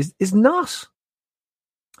is not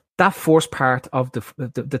that first part of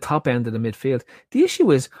the top end of the midfield. The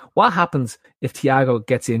issue is what happens if Thiago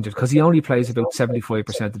gets injured, because he only plays about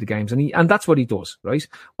 75% of the games, and that's what he does, right?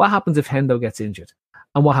 What happens if Hendo gets injured?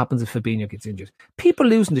 And what happens if Fabinho gets injured? People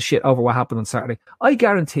losing the shit over what happened on Saturday. I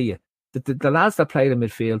guarantee you that the lads that played in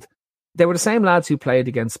midfield, they were the same lads who played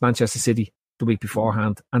against Manchester City the week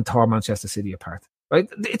beforehand and tore Manchester City apart. Right?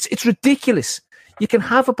 It's ridiculous. You can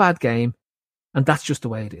have a bad game, and that's just the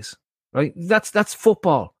way it is. Right? That's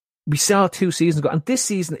football. We saw it 2 seasons ago, and this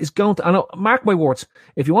season is going to. I know, mark my words.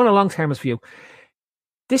 If you want a long-termist view,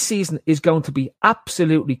 this season is going to be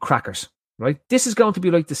absolutely crackers. Right, this is going to be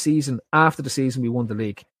like the season after the season we won the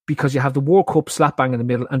league, because you have the World Cup slap bang in the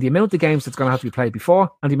middle, and the amount of games that's going to have to be played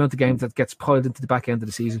before, and the amount of games that gets piled into the back end of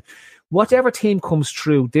the season. Whatever team comes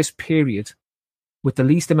through this period with the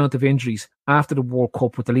least amount of injuries after the World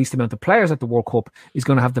Cup, with the least amount of players at the World Cup, is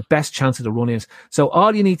going to have the best chance of the run-ins. So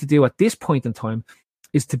all you need to do at this point in time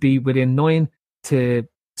is to be within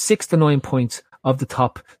 6 to 9 points of the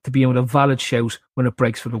top to be able to valid shout when it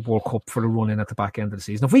breaks for the World Cup for the run-in at the back end of the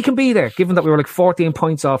season. If we can be there, given that we were like 14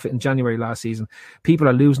 points off it in January last season, people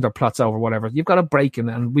are losing their plots over whatever. You've got a break in,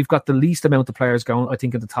 and we've got the least amount of players going, I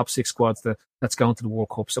think, in the top 6 squads that's going to the World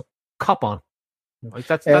Cup. So cop on. Right,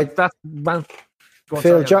 that's man.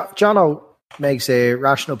 Phil, Jono makes a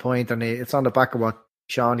rational point, and it's on the back of what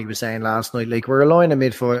Shawnee was saying last night. Like, we're relying on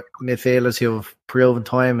midfielders who have proven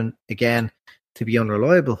time and again to be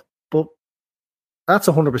unreliable. But that's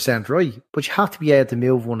 100% right, but you have to be able to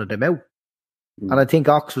move one of them out. And I think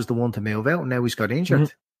Ox was the one to move out, and now he's got injured.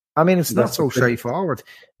 Mm-hmm. I mean, it's not so straightforward.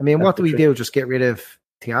 I mean, what do we do? Just get rid of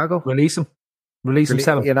Thiago? Release him,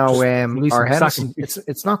 sell him. You know, or Henderson.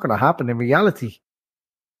 It's not going to happen in reality.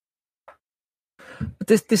 But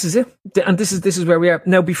this is it, and this is where we are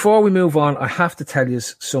now. Before we move on, I have to tell you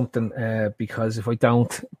something, because if I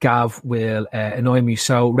don't, Gav will annoy me.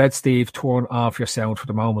 So, Red Steve, turn off your sound for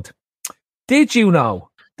the moment. Did you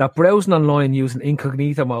know that browsing online using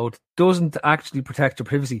incognito mode doesn't actually protect your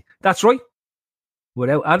privacy? That's right.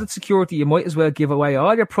 Without added security, you might as well give away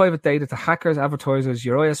all your private data to hackers, advertisers,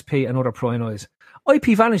 your ISP, and other prying.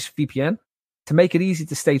 IPVanish VPN. To make it easy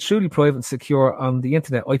to stay truly private and secure on the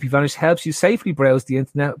internet, IPVanish helps you safely browse the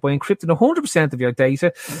internet by encrypting 100% of your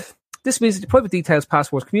data. This means that your private details,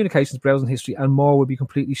 passwords, communications, browsing history, and more will be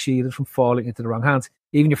completely shielded from falling into the wrong hands.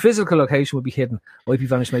 Even your physical location will be hidden.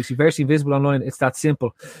 IPVanish makes you virtually invisible online. It's that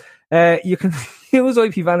simple. You can Use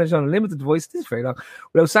IP Vanish on a limited device. This is very long.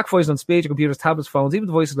 Without sacrificing on speed, your computers, tablets, phones, even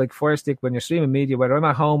devices like Fire Stick when you're streaming media, whether I'm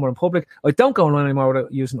at home or in public. I don't go online anymore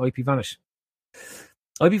without using IP Vanish.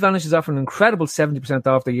 IP Vanish is offering an incredible 70%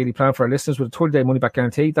 off their yearly plan for our listeners with a 30-day money-back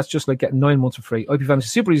guarantee. That's just like getting 9 months for free. IP Vanish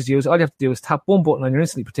is super easy to use. All you have to do is tap one button and you're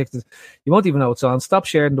instantly protected. You won't even know it's on. Stop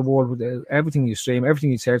sharing the world with everything you stream,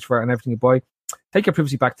 everything you search for, and everything you buy. Take your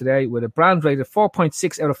privacy back today with a brand rated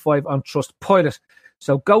 4.6 out of 5 on Trustpilot.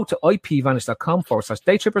 So go to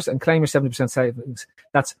ipvanish.com/daytrippers and claim your 70% savings.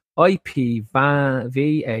 That's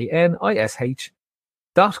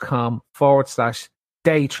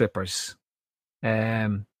ipvanish.com/daytrippers.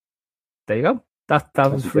 There you go.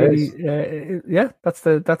 That was really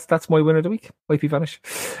that's my winner of the week. IP Vanish.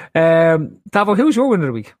 Davo, who's your winner of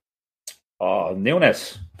the week? Oh,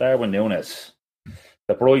 Darwin Núñez,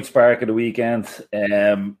 the bright spark of the weekend.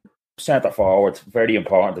 Centre forward, very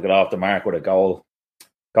important to get off the mark with a goal.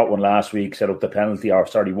 Got one last week, set up the penalty,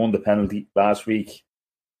 won the penalty last week.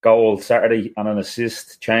 Goal Saturday and an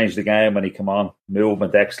assist, changed the game when he came on.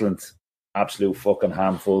 Movement excellent. Absolute fucking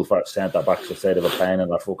handful for centre backs to say they were playing in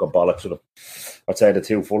that fucking bollocks with them. I'd say the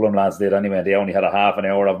two Fulham lads did anyway. They only had a half an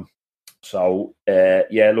hour of them. So,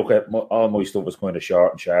 look, all my stuff was kind of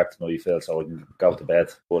short and sharp tonight, Phil, so I can go to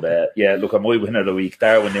bed. But, look, at my winner of the week,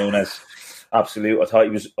 Darwin Núñez. Absolute. I thought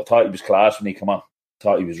he was class when he came on. I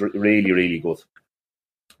thought he was really, really good.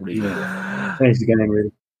 Really good. Thanks again,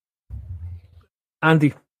 really.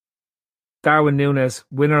 Andy, Darwin Núñez,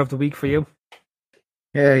 winner of the week for you.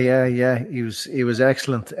 Yeah. He was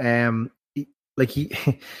excellent. He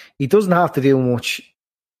doesn't have to do much.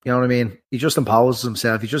 You know what I mean? He just imposes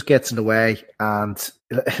himself. He just gets in the way, and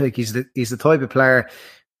like he's the type of player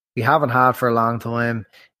we haven't had for a long time.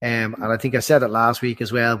 And I think I said it last week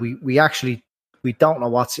as well. We don't know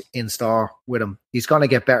what's in store with him. He's going to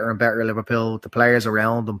get better and better at Liverpool. The players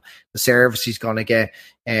around him, the service he's going to get,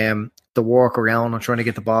 the work around him, trying to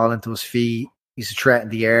get the ball into his feet. He's a threat in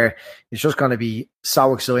the air. It's just going to be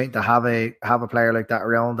so exciting to have a player like that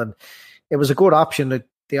around. And it was a good option. That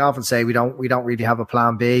they often say we don't really have a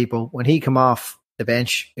plan B, but when he came off the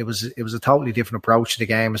bench, it was a totally different approach to the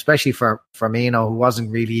game, especially for Firmino, who wasn't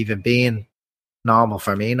really even being normal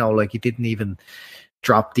Firmino. Like, he didn't even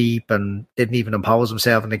drop deep and didn't even impose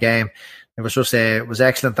himself in the game. It was just it was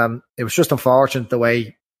excellent, and it was just unfortunate the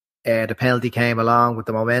way the penalty came along with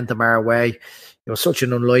the momentum our way. It was such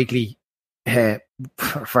an unlikely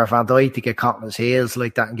for Van Dijk to get caught in his heels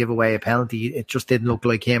like that and give away a penalty. It just didn't look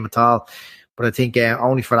like him at all. But I think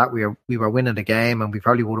only for that we were winning the game, and we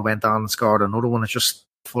probably would have went on and scored another one. It's just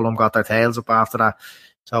Fulham got their tails up after that.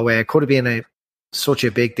 So it could have been such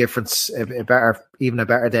a big difference, a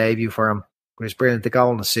better debut for him. It was brilliant, the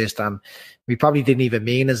goal and assist, and we probably didn't even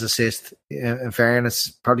mean his assist. In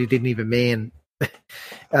fairness, probably didn't even mean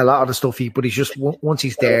a lot of the stuff but he's just, once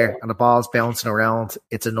he's there and the ball's bouncing around,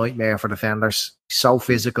 it's a nightmare for defenders. He's so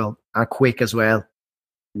physical and quick as well.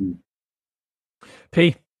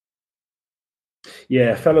 P.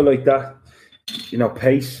 Yeah, a fella like that,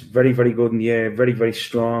 pace, very, very good in the air, very, very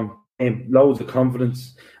strong, and loads of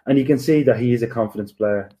confidence. And you can see that he is a confidence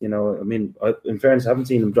player. In fairness, I haven't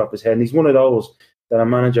seen him drop his head. And he's one of those that a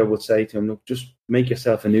manager would say to him, look, just make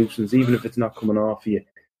yourself a nuisance, even if it's not coming off you.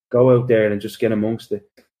 Go out there and just get amongst it.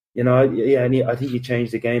 I think he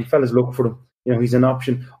changed the game. Fellas look for him. He's an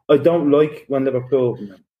option. I don't like when Liverpool,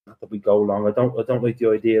 not that we go long, I don't like the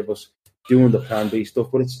idea of us doing the plan B stuff,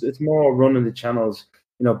 but it's more running the channels,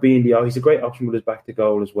 he's a great option with his back to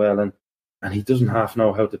goal as well. And he doesn't half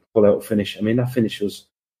know how to pull out a finish. I mean, that finish was,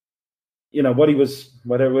 what he was,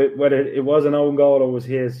 whether it was an own goal or was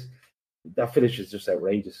his, that finish is just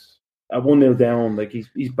outrageous. At 1-0 down, like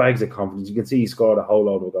he's bags of confidence. You can see he scored a whole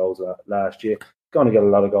load of goals last year. He's going to get a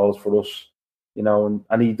lot of goals for us,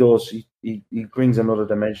 and he does. He brings another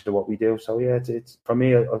dimension to what we do. So yeah, it's for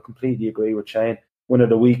me. I completely agree with Shane. Winner of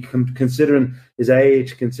the week, considering his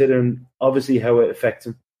age, considering obviously how it affects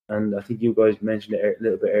him, and I think you guys mentioned it a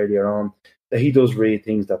little bit earlier on that he does read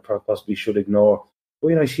things that possibly should ignore.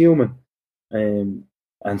 But he's human, and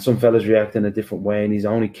some fellas react in a different way, and he's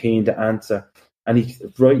only keen to answer. And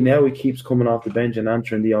right now he keeps coming off the bench and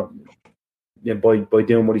answering by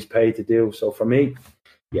doing what he's paid to do. So for me,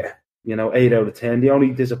 8 out of 10. The only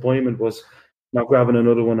disappointment was not grabbing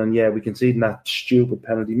another one, and we conceded that stupid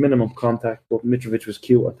penalty, minimum contact. But Mitrovic was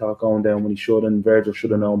cute, I thought, going down when he should, and Virgil should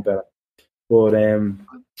have known better. But winner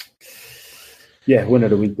of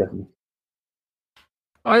the week definitely.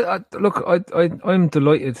 I'm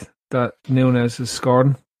delighted that Núñez is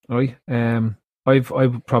scoring. Right,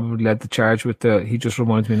 I've probably led the charge with he just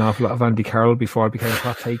reminds me an awful lot of Andy Carroll before it became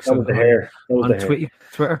hot takes on Twitter.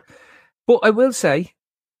 But I will say,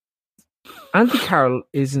 Andy Carroll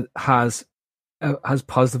has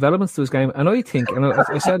positive elements to his game, and I think, and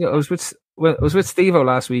I said I was with Steve-O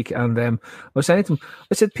last week, and I was saying to him,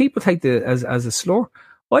 I said people take it as a slur.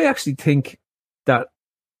 I actually think that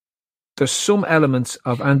there's some elements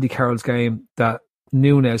of Andy Carroll's game that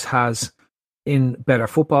Núñez has in better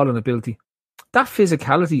football and ability. That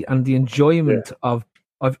physicality and the enjoyment of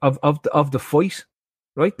the fight,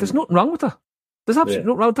 right? There's nothing wrong with that. There's absolutely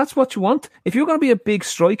nothing wrong. That's what you want. If you're going to be a big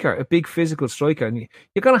striker, a big physical striker, and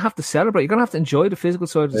you're going to have to celebrate, you're going to have to enjoy the physical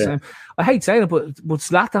side of the game. I hate saying it, but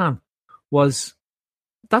Zlatan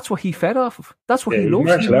that's what he fed off of. That's what he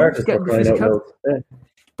loves. He loves getting the physicality.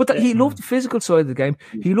 But he loved the physical side of the game.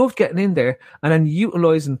 He loved getting in there and then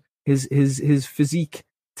utilising his physique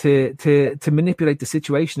to manipulate the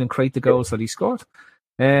situation and create the goals that he scored.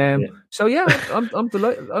 So I'm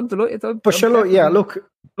delighted. I'm delighted.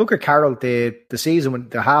 Look at Carroll. The season,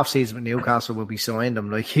 the half season when Newcastle will be signed him,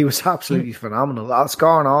 like he was absolutely phenomenal,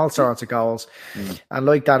 scoring all sorts of goals, and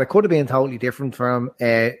like that, it could have been totally different for him.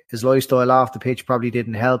 His lifestyle off the pitch probably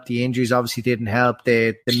didn't help. The injuries obviously didn't help.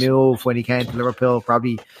 The move when he came to Liverpool,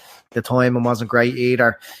 probably the timing wasn't great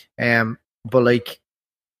either. But like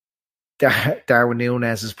Darwin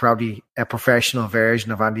Núñez is probably a professional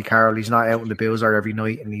version of Andy Carroll. He's not out in the boozer every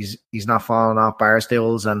night, and he's not falling off bar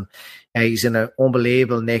stools, and he's in an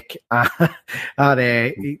unbelievable nick. I'm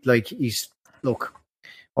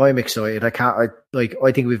excited.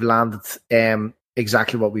 I think we've landed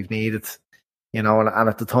exactly what we've needed, and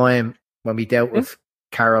at the time when we dealt with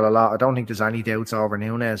Carroll a lot, I don't think there's any doubts over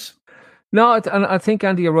Núñez. No, and I think,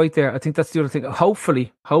 Andy, you're right there. I think that's the other thing.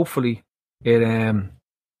 Hopefully it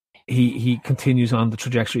he continues on the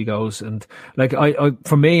trajectory he goes, and like I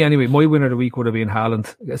for me anyway, my winner of the week would have been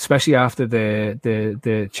Haaland, especially after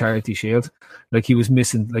the Charity Shield. Like he was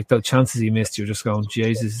missing, like the chances he missed. You're just going,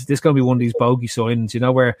 Jesus, is this going to be one of these bogey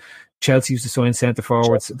signings? Where Chelsea used to sign centre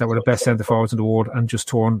forwards that were the best centre forwards in the world and just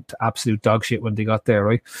turned to absolute dog shit when they got there,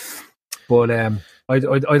 right? But I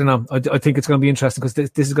don't know. I think it's going to be interesting because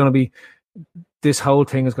this is going to be. This whole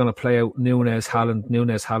thing is going to play out Núñez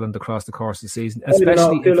Haaland across the course of the season,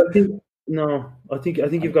 especially. I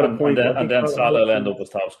think you've got a point. And then Salah will end up as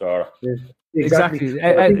top scorer. Yeah, exactly.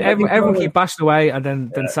 Everyone keep bashing away, and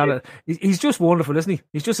then Salah. He's just wonderful, isn't he?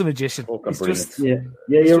 He's just a magician.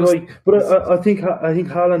 You're right. But I think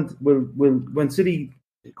Haaland will when City,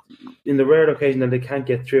 in the rare occasion that they can't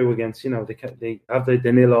get through against, they have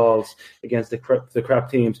the nil-alls against the crap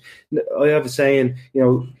teams. I have a saying,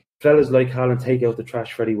 fellas like Haaland take out the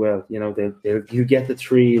trash very well. You get the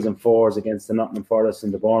 3s and 4s against the Nottingham Forest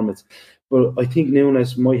and the Bournemouth. But I think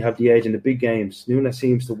Núñez might have the edge in the big games. Núñez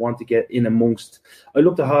seems to want to get in amongst. I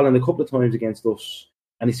looked at Haaland a couple of times against us,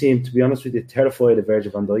 and he seemed, to be honest with you, terrified of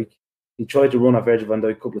Virgil van Dijk. He tried to run at Virgil van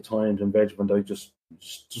Dijk a couple of times, and Virgil van Dijk just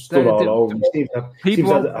stood all over him. He seems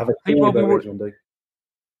to have a thing about Virgil van Dijk.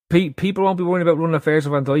 People won't be worrying about running affairs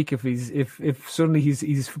of Van Dijk if suddenly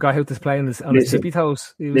he's got how to play on his tippy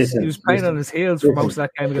toes. He was playing on his heels for most of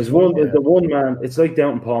that game. The one man, it's like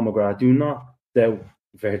doubting Paul McGrath. Do not doubt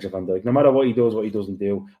Virgil van Dijk. No matter what he does, what he doesn't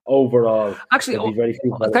do. Overall, actually, I'll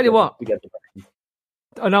tell you what.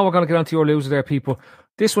 I know we're going to get on to your loser there, people.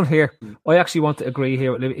 This one here, I actually want to agree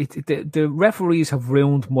here. The referees have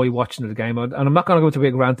ruined my watching of the game, and I'm not going to go into a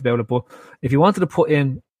big rant about it. But if you wanted to put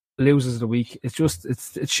in losers of the week, it's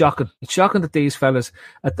shocking. It's shocking that these fellas,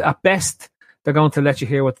 at best, they're going to let you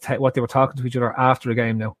hear what they were talking to each other after the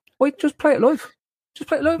game. Now, wait, just play it live.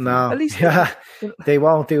 No, at least they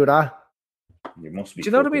won't do that. You must be. Do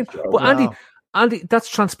you know what I mean? But Andy, that's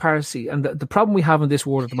transparency, and the problem we have in this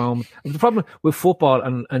world at the moment, the problem with football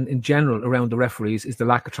and in general around the referees is the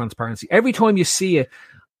lack of transparency. Every time you see it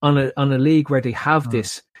on a league where they have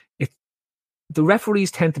this, the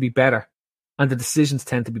referees tend to be better. And the decisions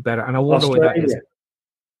tend to be better, and I wonder why that is.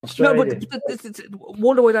 Australia. No, but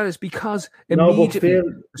wonder why that is because immediately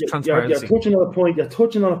transparency. You're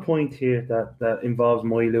touching on a point here that involves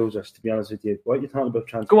my losers. To be honest with you, what are you talking about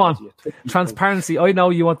transparency? Go on, transparency. I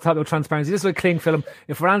know you want to talk about transparency. This is like Cling Film.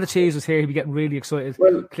 If Miranda Cheese was here, he'd be getting really excited.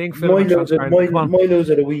 Well, Cling Film. My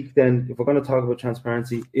loser of the week, then, if we're going to talk about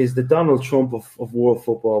transparency, is the Donald Trump of world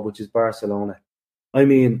football, which is Barcelona. I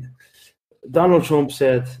mean, Donald Trump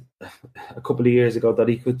said a couple of years ago that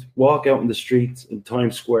he could walk out in the streets in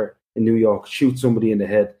Times Square in New York, shoot somebody in the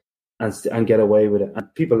head and get away with it.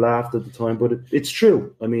 And people laughed at the time, but it's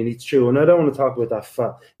true. I mean, it's true. And I don't want to talk about that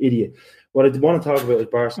fat idiot. What I want to talk about is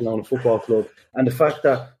Barcelona Football Club and the fact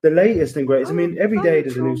that the latest and greatest, I mean, every day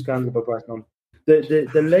there's a new scandal about Barcelona.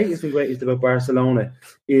 The latest and greatest about Barcelona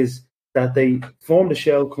is that they formed a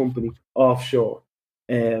shell company offshore.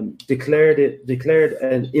 declared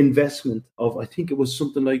an investment of, I think it was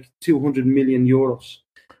something like 200 million euros.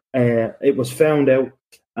 It was found out,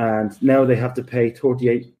 and now they have to pay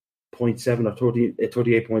 38.7 or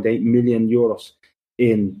 38.8 million euros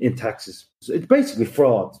in taxes. So it's basically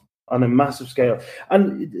fraud on a massive scale.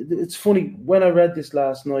 And it's funny, when I read this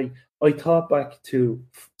last night, I thought back to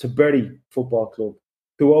Bury Football Club,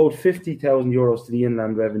 who owed 50,000 euros to the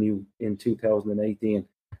Inland Revenue in 2018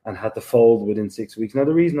 and had to fold within 6 weeks. Now,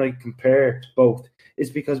 the reason I compare both is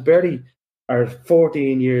because Bury are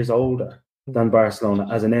 14 years older than Barcelona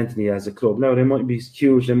as an entity, as a club. Now, they mightn't be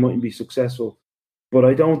huge, they mightn't be successful, but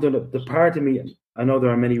I don't know, the part of me, I know there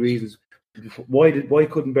are many reasons. Why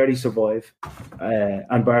couldn't Bury survive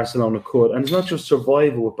and Barcelona could? And it's not just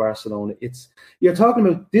survival with Barcelona. You're talking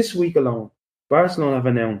about this week alone, Barcelona have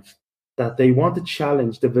announced that they want to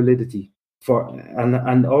challenge the validity for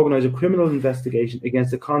and organise a criminal investigation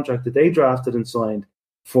against the contract that they drafted and signed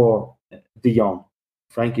for De Jong,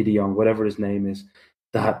 Frankie De Jong, whatever his name is.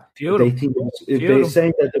 That Beautiful. They think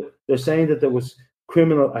they're saying that there was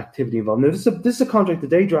criminal activity involved. Now, this is a contract that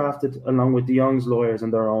they drafted along with De Jong's lawyers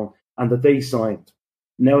and their own, and that they signed.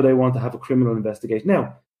 Now they want to have a criminal investigation.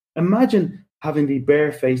 Now, imagine having the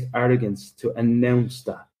barefaced arrogance to announce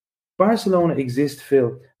that. Barcelona exists,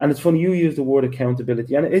 Phil, and it's funny you use the word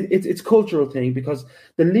accountability, and it's a cultural thing, because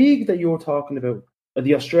the league that you're talking about,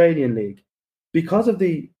 the Australian league, because of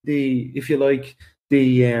the if you like,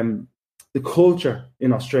 the culture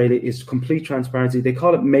in Australia is complete transparency. They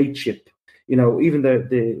call it mateship. You know, even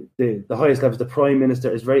the highest levels, the Prime Minister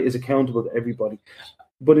is accountable to everybody.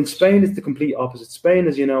 But in Spain, it's the complete opposite. Spain,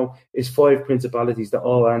 as you know, is 5 principalities that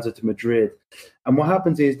all answer to Madrid. And what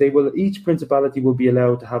happens is each principality will be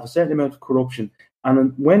allowed to have a certain amount of corruption.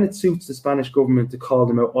 And when it suits the Spanish government to call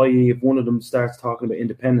them out, i.e. if one of them starts talking about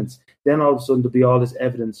independence, then all of a sudden there'll be all this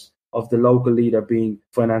evidence of the local leader being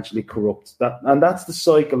financially corrupt. That's the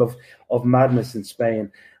cycle of madness in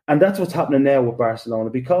Spain. And that's what's happening now with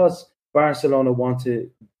Barcelona, because Barcelona want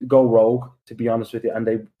to go rogue, to be honest with you,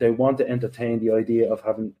 and they want to entertain the idea of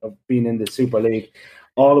being in the Super League.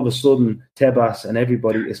 All of a sudden, Tebas and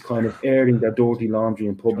everybody is kind of airing their dirty laundry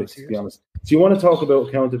in public, to be honest. So you want to talk about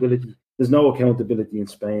accountability? There's no accountability in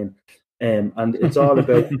Spain, and it's all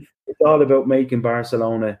about making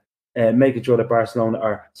Barcelona, making sure that Barcelona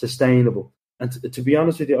are sustainable. And to be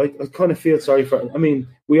honest with you, I kind of feel sorry for. I mean,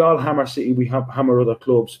 we all hammer City, we hammer other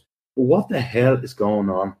clubs, but what the hell is going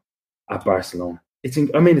on at Barcelona? It's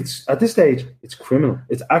at this stage, it's criminal.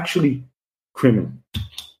 It's actually criminal.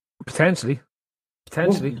 Potentially.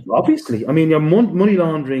 Well, obviously. I mean, you're money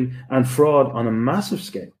laundering and fraud on a massive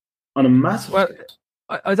scale. I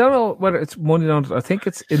don't know whether it's money laundering. I think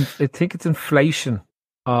it's inflation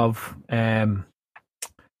of income.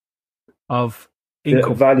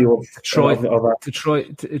 The value of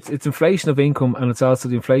it's inflation of income, and it's also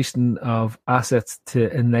the inflation of assets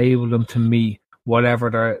to enable them to meet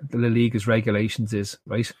whatever the league's regulations is,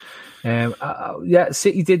 right?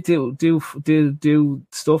 City did do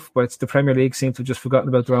stuff, but the Premier League seemed to have just forgotten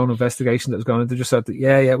about their own investigation that was going on. They just said,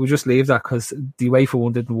 we'll just leave that because the UEFA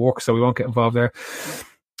one didn't work, so we won't get involved there.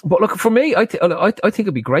 But look, for me, I think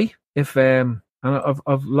it'd be great if, and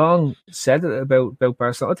I've long said it about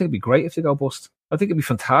Barcelona, I think it'd be great if they go bust. I think it'd be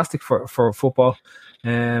fantastic for football.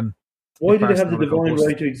 Why do they have the divine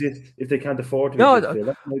right to exist if they can't afford to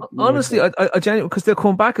exist? Honestly, I genuinely, because they'll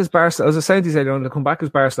come back as Barcelona. As I said, they'll come back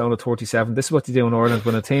as Barcelona 37. This is what they do in Ireland.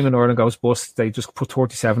 When a team in Ireland goes bust, they just put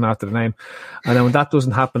 37 after the name. And then when that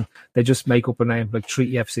doesn't happen, they just make up a name like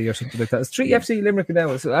Treaty FC or something like that. It's Treaty FC Limerick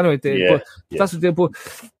now. So anyway, that's what they do.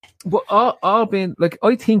 But all being, like,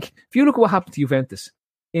 I think, if you look at what happened to Juventus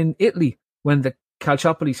in Italy when the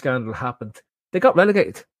Calciopoli scandal happened, they got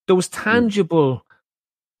relegated. There was tangible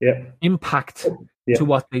impact to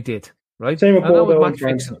what they did, right? Same with match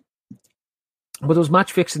fixing. But there was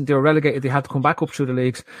match fixing. They were relegated. They had to come back up through the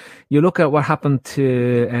leagues. You look at what happened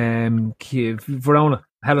to Verona,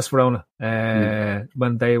 Hellas Verona,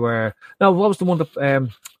 when they were. No, what was the one that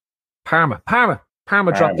Parma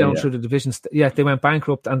dropped down through the divisions. Yeah, they went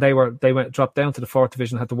bankrupt and they went dropped down to the 4th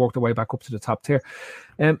division. Had to work their way back up to the top tier.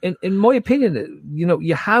 In my opinion,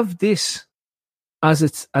 you have this as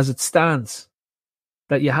it stands.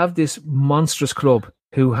 That you have this monstrous club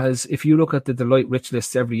who has, if you look at the Deloitte rich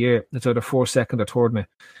lists every year, it's either 4th, 2nd or 3rd now.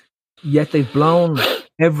 Yet they've blown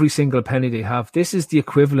every single penny they have. This is the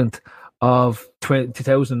equivalent of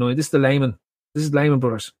 2009. This is Lehman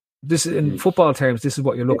Brothers. This is, in football terms, this is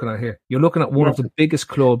what you're looking at here. You're looking at one of the biggest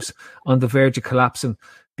clubs on the verge of collapsing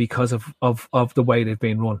because of the way they've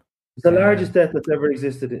been run. It's the largest debt that's ever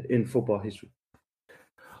existed in football history.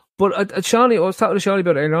 But Shawnee, I was talking to Shawnee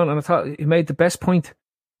about it earlier on, and I thought he made the best point.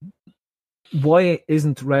 why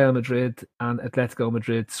isn't Real Madrid and Atletico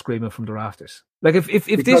Madrid screaming from the rafters? Like if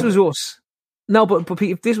this was us, no, but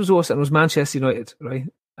if this was us and it was Manchester United, right?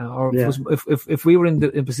 Or if we were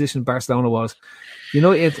in position Barcelona was,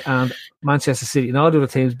 United and Manchester City and all the other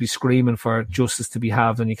teams be screaming for justice to be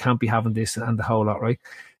had, and you can't be having this and the whole lot, right?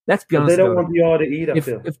 Let's be honest. They don't want the order either.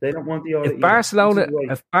 If they don't want the order,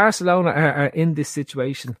 if Barcelona are in this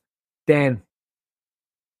situation, then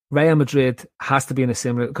Real Madrid has to be in a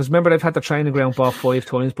similar, because remember they've had the training ground bought 5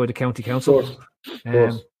 times by the county council. Of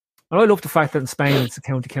course. And I love the fact that in Spain it's the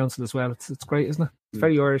county council as well. It's great, isn't it? It's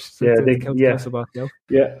very Irish. The county council bought,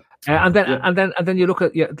 and then you look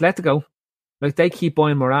at Atletico, like they keep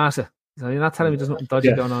buying Morata. So you're not telling me there's nothing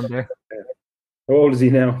dodgy going on there. How old is he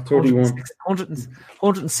now? 31.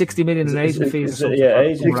 160 million in agent fees.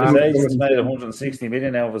 Agents made 160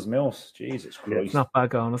 million out of his mills. Jesus Christ. It's not bad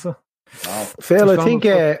going, is it? No. Phil, I think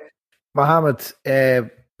Mohamed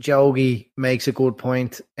Jogi makes a good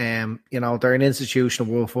point. They're an institution of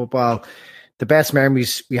world football. The best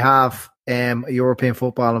memories we have European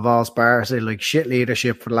football involves Barca, like shit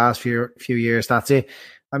leadership for the last few years. That's it.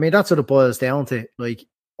 I mean, that's what it boils down to. Like,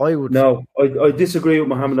 I disagree with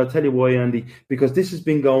Mohamed. I'll tell you why, Andy. Because this has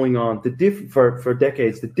been going on for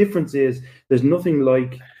decades. The difference is there was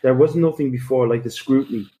nothing before like the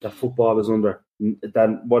scrutiny that football is under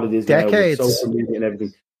than what it is decades. Now with social media and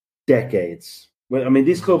everything. Decades. Well, I mean,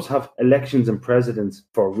 these clubs have elections and presidents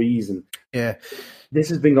for a reason. Yeah, this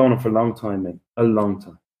has been going on for a long time, man. A long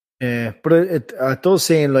time. Yeah, but it does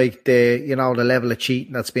seem like the level of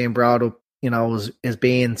cheating that's being brought up, is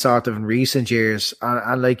being sort of in recent years,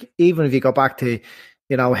 and like even if you go back to,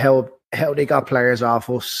 how they got players off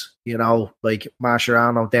us, like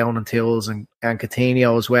Mascherano down in Tills and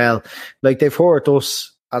Coutinho as well, like they've hurt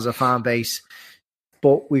us as a fan base,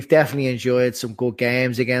 but we've definitely enjoyed some good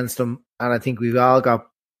games against them, and I think we've all got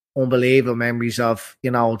unbelievable memories of the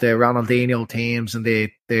Ronaldinho teams and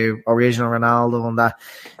the original Ronaldo and that,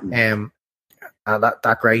 and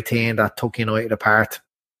that great team that took United apart.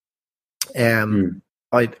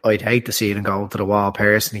 I'd hate to see them go to the wall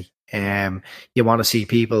personally. You want to see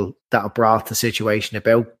people that have brought the situation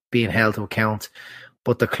about being held to account,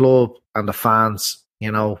 but the club and the fans,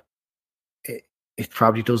 it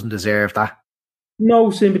probably doesn't deserve that.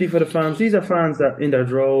 No sympathy for the fans. These are fans that in their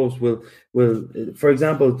droves will, for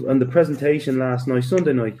example, on the presentation last night,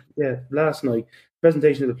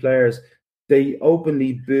 presentation of the players, they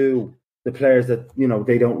openly boo the players that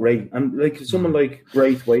they don't rate, and like someone like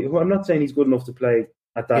Braithwaite, who I'm not saying he's good enough to play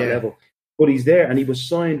at that level, but he's there, and he was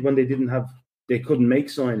signed when they couldn't make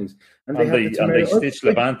signings, and they stitched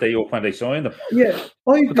Levante up when they signed him. Yeah,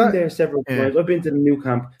 I've been there several times. I've been to the new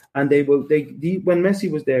camp, and when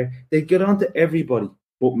Messi was there, they get on to everybody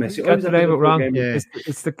but Messi. Got the name it wrong. Yeah.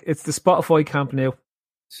 It's the Spotify camp now.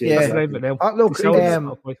 Yeah, look,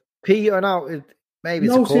 Pete, I know maybe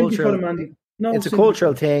it's a cultural. It's a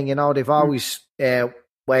cultural thing, they've always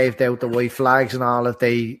waved out the white flags and all if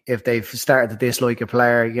they've started to dislike a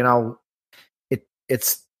player,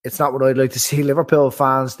 it's not what I'd like to see Liverpool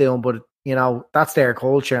fans doing, but that's their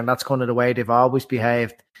culture and that's kind of the way they've always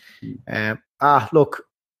behaved. Look,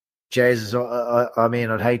 Jesus, I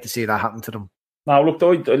mean, I'd hate to see that happen to them. Now, look,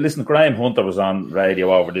 listen, Graham Hunter was on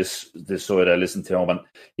radio over this side. I listened to him, and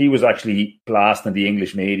he was actually blasting the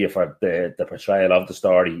English media for the portrayal of the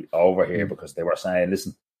story over here because they were saying,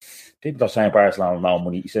 listen, people are saying Barcelona have no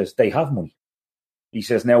money. He says, they have money. He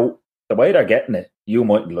says, now, the way they're getting it, you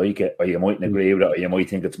mightn't like it, or you mightn't agree with it, or you might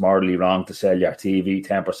think it's morally wrong to sell your TV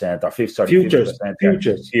 10% or 50%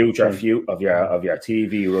 of your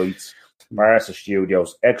TV rights. Barca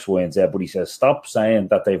Studios, X, Y, and Z, but he says, stop saying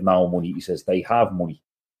that they've no money. He says, they have money.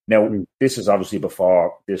 Now, this is obviously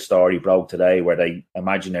before this story broke today, where they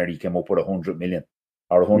imaginarily came up with 100 million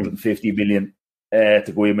or 150 million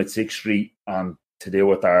to go in with 6th Street and to do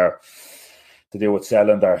with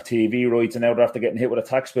selling their TV rights, and now they're after getting hit with a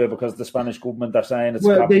tax bill because the Spanish government are saying it's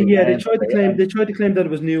they tried to claim that it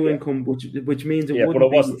was new income, which means it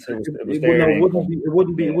wouldn't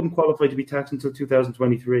qualify to be taxed until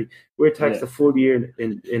 2023. We're taxed a full year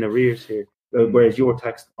in arrears here, whereas you're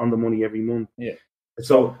taxed on the money every month. Yeah.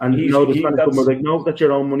 So the Spanish government was like, no, that's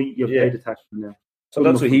your own money. You pay the tax now. So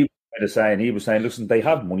that's what he was saying. He was saying, listen, they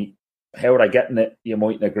have money. How are they getting it? You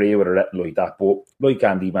mightn't agree with it like that, but like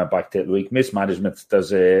Andy went back to it, like mismanagement.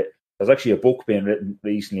 There's actually a book being written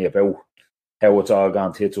recently about how it's all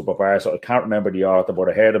gone tits up a bar. So I can't remember the author, but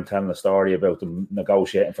I heard him telling a story about them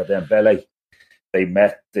negotiating for Dembele. They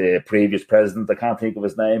met the previous president. I can't think of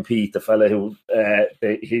his name, Pete, the fella who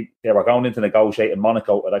they were going into negotiate in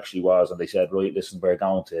Monaco. It actually was, and they said, right, listen, we're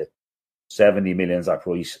going to 70 million's our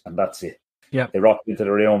price, and that's it. Yeah. They rocked into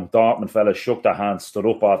the room. Dortmund fellas shook their hands, stood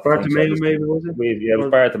up after. Bartomeu, maybe, was it? It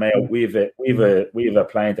was Bartomeu. We've a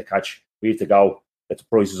plane to catch. We have to go. The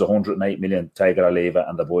price is 108 million. Take it or leave it.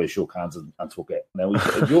 And the boys shook hands and took it. Now,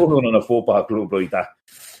 if you're running a football club like that,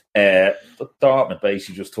 Dortmund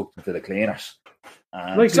basically just took them to the cleaners.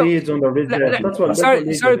 Like Leeds under Ridge. That's what.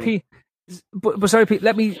 Sorry, Pete. But sorry, Pete.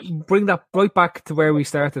 Let me bring that right back to where we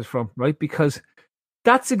started from, right? Because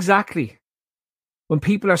that's exactly when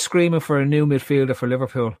people are screaming for a new midfielder for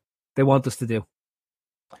Liverpool, they want us to do.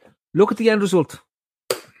 Look at the end result.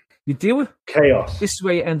 You do it. Chaos. This is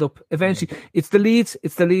where you end up. Eventually, it's the Leeds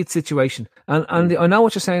situation. And I know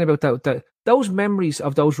what you're saying about that. Those memories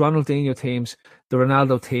of those Ronaldinho teams, the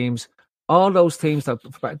Ronaldo teams, all those teams,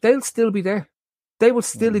 they'll still be there. They will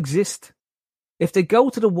still exist. If they go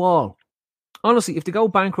to the wall, honestly, if they go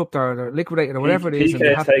bankrupt or liquidated or whatever it is.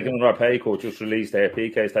 PK's taking another pay cut, just released there.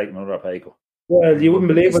 PK's taking another pay cut. Well, you wouldn't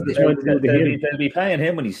believe what they're trying to do. They'll be paying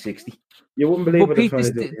him when he's 60. You wouldn't believe what they're trying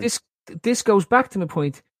to do. This goes back to my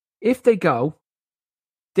point. If they go,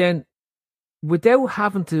 then without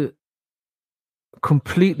having to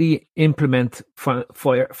completely implement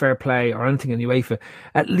fair play or anything in UEFA,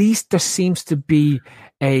 at least there seems to be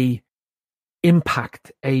a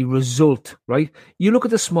impact, a result, right? You look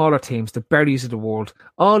at the smaller teams, the Berries of the world,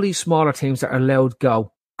 all these smaller teams that are allowed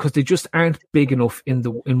go because they just aren't big enough in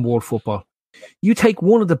world football. You take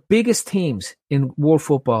one of the biggest teams in world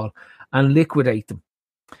football and liquidate them.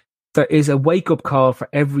 There is a wake-up call for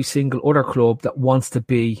every single other club that wants to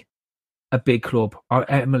be a big club or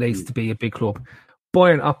emulates to be a big club.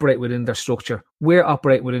 Bayern operate within their structure. We're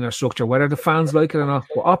operating within our structure. Whether the fans like it or not,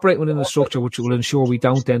 we're operating within the structure which will ensure we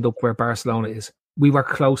don't end up where Barcelona is. We were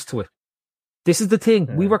close to it. This is the thing.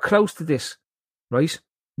 Yeah. We were close to this, right?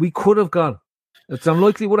 We could have gone. It's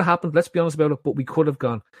unlikely it would have happened. Let's be honest about it, but we could have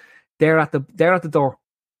gone. They're at the door.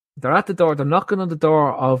 They're at the door. They're knocking on the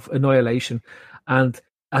door of annihilation. And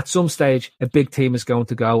at some stage, a big team is going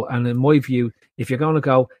to go. And in my view, if you're going to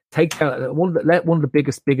go, let one of the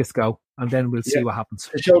biggest go, and then we'll see what happens.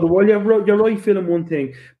 Well, you're right, Phil, in one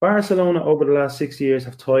thing. Barcelona, over the last 6 years,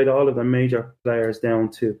 have tied all of their major players down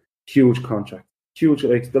to huge contracts. Huge,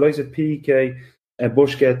 like the likes of PK,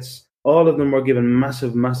 Busquets, all of them were given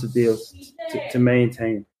massive, massive deals to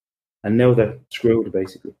maintain. And now they're screwed,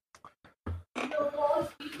 basically.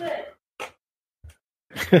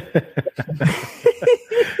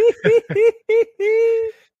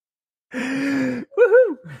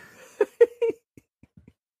 Woohoo!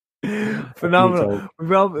 Phenomenal.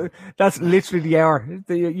 Rob, that's literally the hour.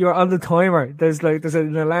 You're on the timer. There's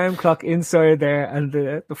an alarm clock inside there, and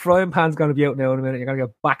the frying pan's going to be out now in a minute. You're going to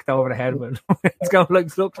get backed over the head with it. It's going to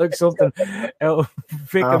look like something out of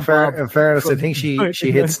in fairness, I think she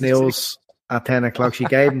hit snooze at 10 o'clock. She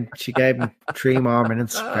gave him 3 more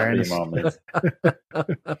minutes.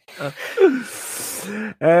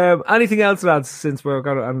 Anything else, lads? Since we're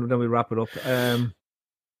going to, and then we wrap it up.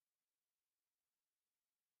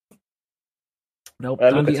 Nope.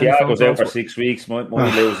 Look at Thiago's out for 6 weeks. My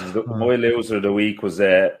loser of the week was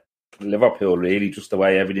Liverpool. Really, just the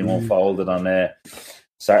way everything unfolded on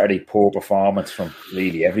Saturday. Poor performance from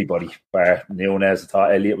really everybody. Bar Nunez. I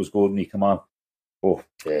thought Elliott was good when he come on. Oh,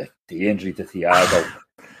 the injury to Thiago.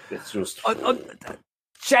 It's just.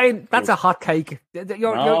 Shane, that's a hot cake.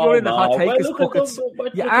 You're in the hot cake buckets.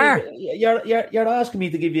 You're asking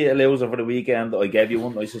me to give you a loser for the weekend. I gave you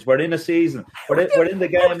one. I says, we're in a season. We're in the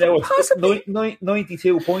game now.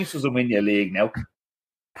 92 points doesn't win your league now.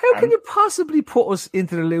 How can you possibly put us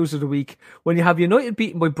into the loser of the week when you have United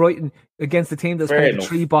beaten by Brighton against a team that's played a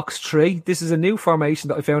 3-box-3? This is a new formation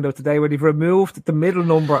that I found out today where they've removed the middle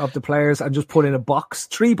number of the players and just put in a box.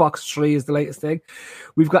 3-box-3 is the latest thing.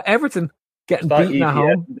 We've got Everton getting beaten at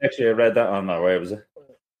home. Actually, I read that on that. Where was it?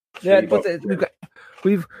 Yeah, but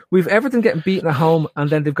we've Everton getting beaten at home, and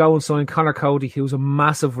then they've gone and signed Connor Cody, who's a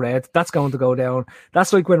massive red. That's going to go down.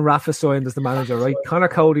 That's like when Rafa signed as the manager, right? Connor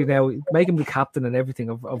Cody now, make him the captain and everything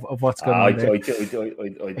of what's going on there.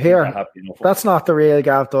 Here, that's not the real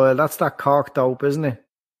Gav Doyle. That's that Cork dope, isn't it?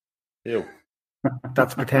 Ew.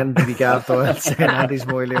 That's pretending to be Gav Doyle saying Andy's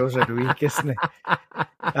my loser of the week, isn't it?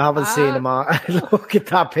 I haven't seen him on. Look at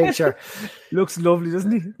that picture. Looks lovely,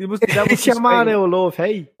 doesn't he? It's your man who love,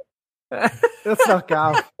 hey. That's not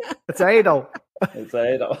Gav. It's Ado. It's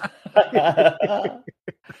Ado.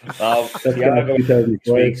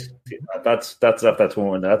 That's after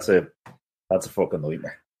touring. That's a fucking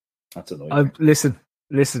nightmare. That's a nightmare.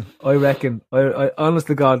 Listen. I reckon. I honest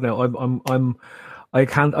to God, now I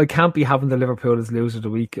can't be having the Liverpool as loser of the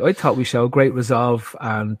week. I thought we showed great resolve,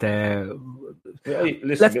 and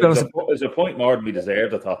listen, there's a point more than we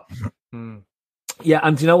deserved, I thought. Yeah,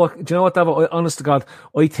 and do you know what, David? Honest to God,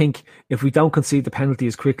 I think if we don't concede the penalty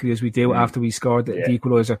as quickly as we do after we scored the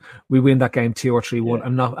equaliser, we win that game 2 or 3-1.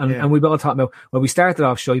 And we've all talked about, well, we started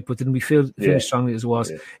off shite, but didn't we finish strongly as it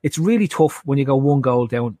was? Yeah. It's really tough when you go 1 goal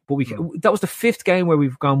down. But that was the 5th game where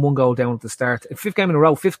we've gone 1 goal down at the start. 5th game in a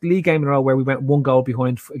row, 5th league game in a row where we went 1 goal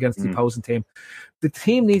behind against the opposing team. The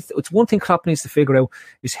team it's one thing Klopp needs to figure out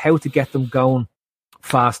is how to get them going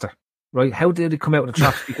faster. Right, how did it come out of the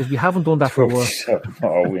traps? Because we haven't done that for a while.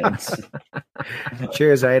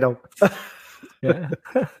 Cheers, Ado.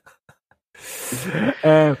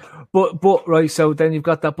 But right, so then you've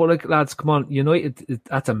got that. But like, lads, come on, United,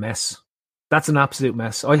 that's a mess. That's an absolute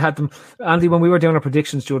mess. I had them, Andy, when we were doing our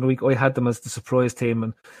predictions during the week. I had them as the surprise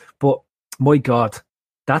team, but my God,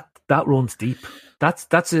 that runs deep.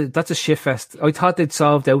 That's a shit fest. I thought they'd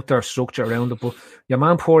solved out their structure around it, but your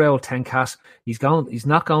man poor old Tenkat, he's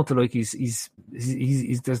not going to like there's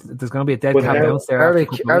going to be a dead cat bounce there.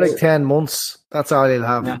 Eric 10 months. That's all he'll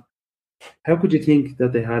have. Yeah. How could you think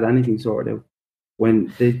that they had anything sorted out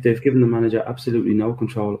when they've given the manager absolutely no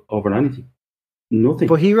control over anything? Nothing.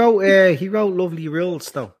 But he wrote lovely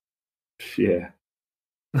rules though. Yeah.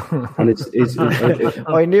 And it's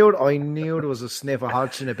I knew there was a sniff of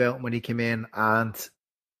Hodgson about him when he came in, and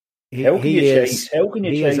how can you chase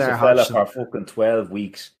a fella for fucking 12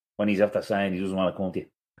 weeks when he's after saying he doesn't want to come to you?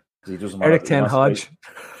 He doesn't Eric Ten Hodge.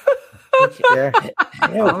 Yeah,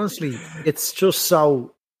 honestly, it's just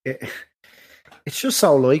so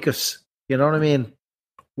like us. You know what I mean?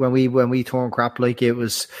 When we turn crap, like it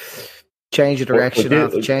was. Change of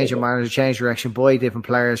direction, change of manager, change direction, buy different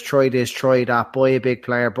players, try this, try that, buy a big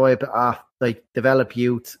player, develop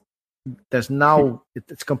youth. There's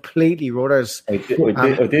it's completely rudders. I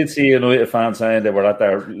did see a United fan saying they were at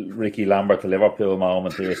their Ricky Lambert to Liverpool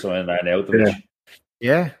moment here, so in there now.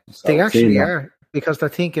 Yeah, so they actually are, because they're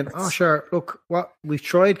thinking, oh sure, look, what we've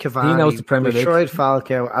tried Cavani, he knows the Premier League. We've tried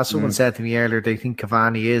Falcao. As someone said to me earlier, they think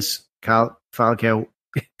Cavani is Falcao.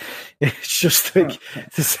 It's just like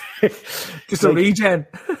just a regen.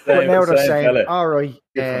 But now they're saying, all right,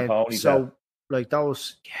 so like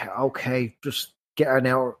those, okay, just get an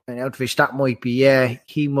outfish. That might be,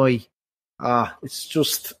 he might. It's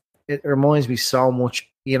just, it reminds me so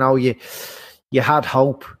much. You had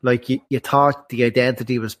hope, like you thought the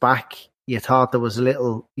identity was back. You thought there was a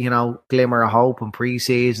little, glimmer of hope in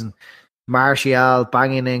pre-season. Martial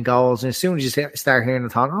banging in goals, and as soon as you start hearing the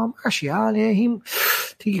thought, oh, Martial, I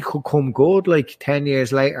think he could come good like 10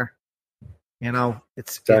 years later.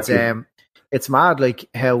 It's mad, like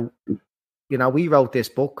how we wrote this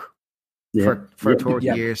book for 30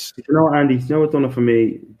 years. Andy, what done it for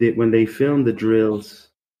me? When they filmed the drills,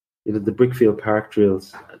 the Brickfield Park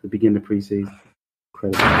drills at the beginning of pre-season,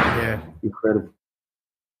 incredible.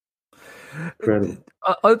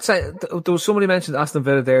 I'd say there was somebody mentioned Aston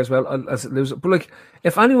Villa there as well as a loser. But like,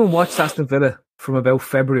 if anyone watched Aston Villa from about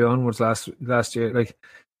February onwards last year, like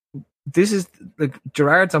this is like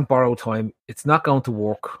Gerrard's on borrowed time. It's not going to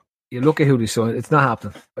work. You look at who they signed; it's not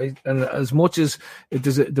happening. Right? And as much as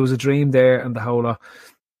there was a dream there and the whole lot,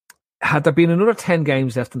 had there been another 10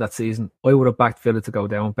 games left in that season, I would have backed Villa to go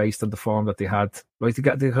down based on the form that they had. Right,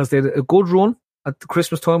 because they had a good run at the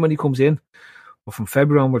Christmas time when he comes in. But from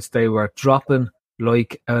February onwards, they were dropping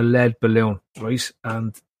like a lead balloon, right?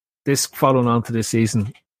 And this following on to this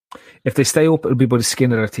season, if they stay up, it'll be by the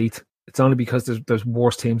skin of their teeth. It's only because there's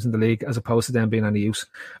worse teams in the league as opposed to them being any use.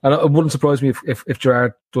 And it wouldn't surprise me if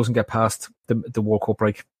Gerrard doesn't get past the World Cup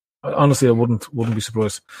break. Honestly, I wouldn't be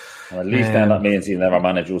surprised. Well, at least then that means he'll never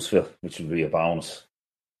manage us, Phil, which would be a bonus.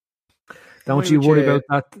 Don't you worry about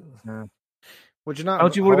that. Yeah. Would you not?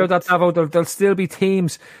 Don't you worry about that, Davo. There'll still be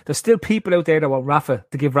teams. There's still people out there that want Rafa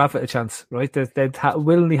to give Rafa a chance, right? They'd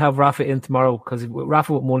willingly have Rafa in tomorrow because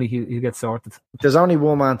Rafa with money, he'll get sorted. There's only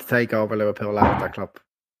one man to take over Liverpool at that club.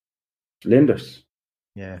 Linders.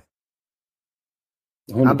 Yeah.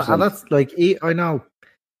 And that's like, I know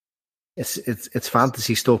it's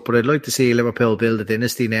fantasy stuff, but I'd like to see Liverpool build a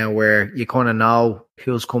dynasty now where you kind of know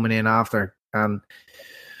who's coming in after, and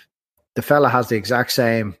the fella has the exact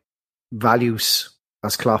same values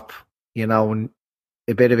as Klopp, and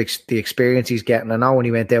a bit of the experience he's getting. I know when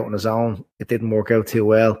he went out on his own, it didn't work out too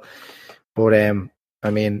well, but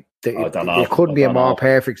I mean, it couldn't be a more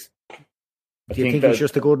perfect. Do you think he's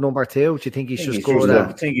just a good number 2? Do you think he's just good?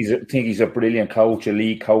 I think he's a brilliant coach, a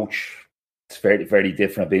league coach. It's very, very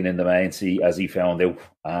different being in the main seat, as he found out.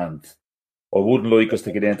 And I wouldn't like us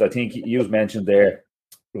to get into. I think you mentioned there,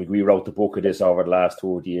 like we wrote the book of this over the last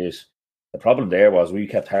 2 years. The problem there was we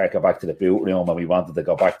kept harking back to the boot room, and we wanted to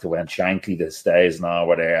go back to when Shankly the stays now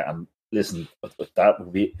were there. And listen,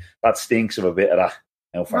 that stinks of a bit of that.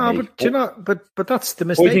 Now, for me. But that's the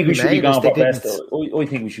mistake. I think we should be going for best. I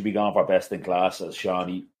think we should be going for best in class, as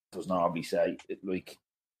Shawnee does normally say.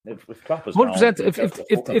 If Klopp is 100%,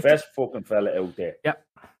 if the best fucking fella out there, yeah.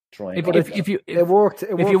 It worked.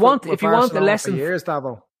 If you want the lesson, years,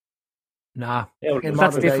 Davo. Nah,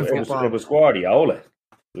 that's different. It was Guardiola.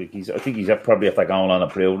 I think he's probably after going on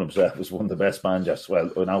and proving himself as one of the best managers.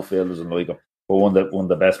 Well, an outfield doesn't like him, but one of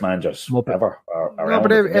the best managers ever.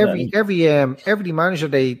 But every manager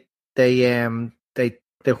they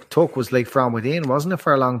took was like from within, wasn't it,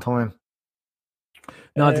 for a long time?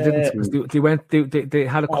 No, they didn't. They went. They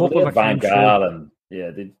had a couple of Van Gaal and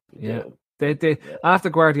They after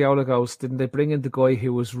Guardiola goes, didn't they bring in the guy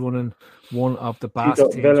who was running one of the Basque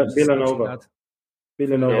teams? Villanova.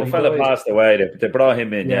 The fella passed away. They brought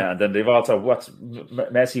him in, and then they've also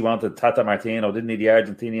Messi wanted Tata Martino, didn't he? The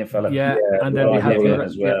Argentinian fella, and then they had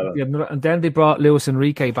as well. And then they brought Luis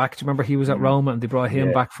Enrique back. Do you remember he was at Roma, and they brought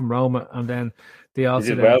him back from Roma, and then they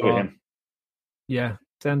also did well with him. Yeah,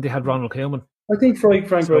 then they had Ronald Koeman. I think Frank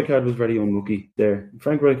Rijkaard was very unlucky there.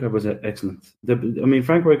 Frank Rijkaard was excellent.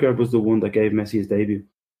 Frank Rijkaard was the one that gave Messi his debut.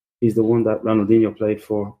 He's the one that Ronaldinho played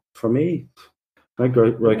for. For me, Frank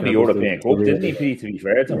Rijkaard the European Cup, didn't he? To be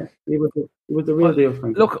fair to him, he was the real deal.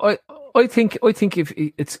 Frank. Look, I think if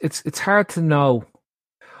it's hard to know.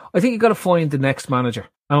 I think you got to find the next manager.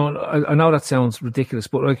 I know that sounds ridiculous,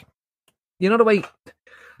 but like, you know the way.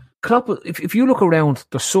 Klopp, if you look around,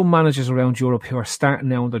 there's some managers around Europe who are starting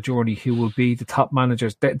now on their journey who will be the top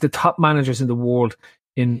managers, the top managers in the world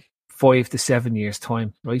in 5 to 7 years'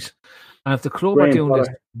 time, right? And if the club are doing this,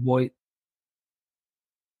 why?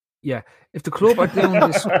 Yeah, if the club are doing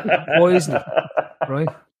this wisely, right?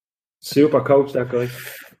 Super coach, that guy.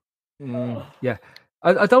 Yeah,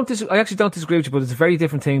 I actually don't disagree with you, but it's a very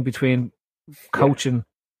different thing between coaching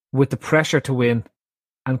with the pressure to win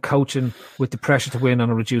and coaching with the pressure to win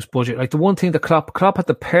on a reduced budget. Like the one thing that Klopp had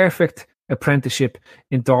the perfect apprenticeship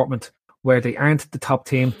in Dortmund, where they aren't the top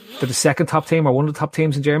team, they're the second top team or one of the top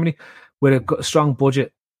teams in Germany with a strong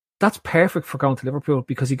budget. That's perfect for going to Liverpool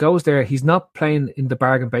because he goes there, he's not playing in the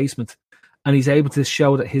bargain basement, and he's able to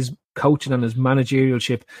show that his coaching and his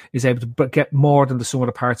managerialship is able to get more than the sum of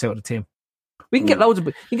the parts out of the team. We can get loads of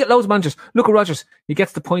managers. Look at Rodgers. He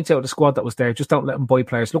gets the points out of the squad that was there. Just don't let him buy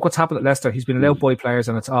players. Look what's happened at Leicester. He's been allowed to buy players,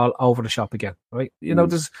 and it's all over the shop again. Right? You know,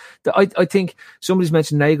 I think somebody's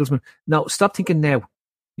mentioned Nagelsmann. Now, stop thinking now.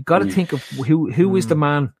 You got to think of who is the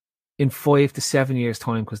man in 5 to 7 years'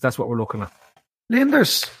 time, because that's what we're looking at.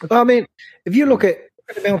 Linders. I mean, if you look at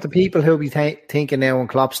the amount of people who'll be thinking now when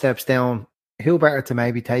Klopp steps down, who better to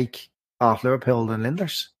maybe take off Liverpool than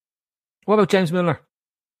Linders? What about James Milner?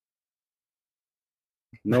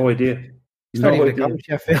 No idea. He's not even a coach,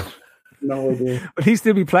 I feel. No idea. But he'd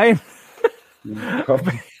still be playing. Central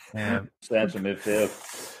midfield.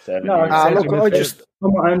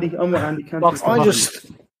 I'm with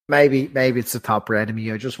Andy. Maybe it's the top red of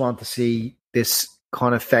me. I just want to see this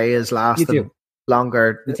kind of phase lasting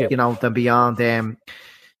longer, than beyond the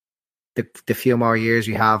few more years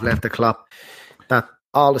we have left at Klopp. That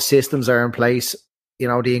all the systems are in place,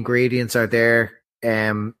 the ingredients are there.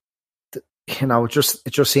 It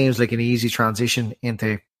just seems like an easy transition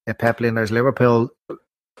into a Pep Linders Liverpool.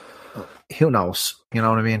 Who knows? You know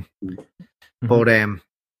what I mean? Mm-hmm. But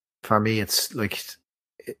for me, it's like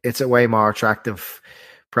it's a way more attractive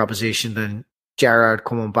proposition than Gerrard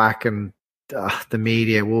coming back, and the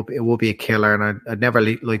media it will be a killer. And I'd never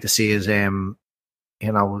like to see his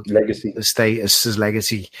legacy, his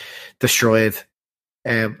legacy destroyed.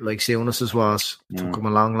 Like Souness's was. It took him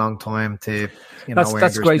a long time to.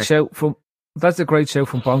 That's a great shout from. That's a great show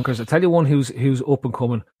from Bonkers. I tell you one who's up and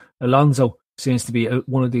coming. Alonso seems to be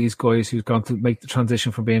one of these guys who's gone to make the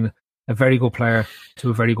transition from being a very good player to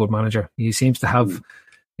a very good manager. He seems to have,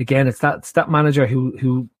 again, it's that manager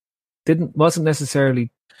who wasn't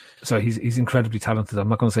necessarily. So he's incredibly talented. I'm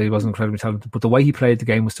not going to say he wasn't incredibly talented, but the way he played the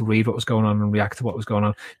game was to read what was going on and react to what was going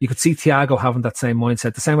on. You could see Thiago having that same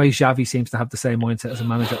mindset, the same way Xavi seems to have the same mindset as a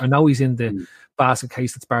manager. I know he's in the basket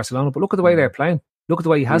case that's Barcelona, but look at the way they're playing. Look at the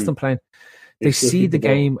way he has them playing. They see the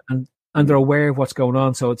game and they're aware of what's going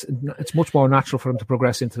on, so it's much more natural for them to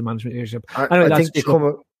progress into the management leadership. I think they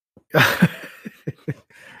come.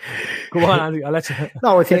 Go on, Andy. I'll let you.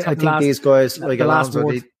 No, I think these guys like Alonso,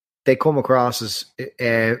 they come across as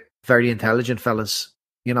very intelligent fellas.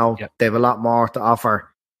 They have a lot more to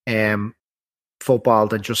offer football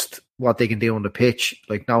than just what they can do on the pitch.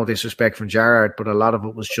 Like, no disrespect from Gerrard, but a lot of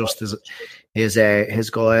it was just his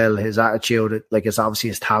guile, his attitude. Like, it's obviously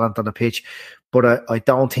his talent on the pitch, but I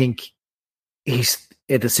don't think he's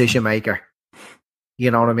a decision maker. You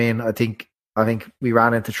know what I mean? I think I think we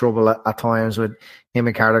ran into trouble at times with him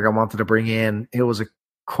and Carragher wanted to bring in. It was a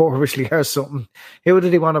Corbishley or something. Who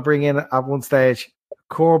did he want to bring in at one stage?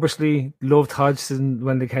 Corbishley loved Hodgson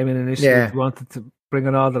when they came in initially. Yeah. He wanted to bring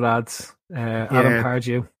in all the lads. Adam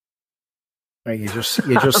Pardew. You just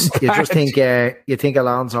think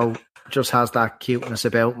Alonso just has that cuteness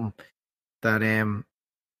about him that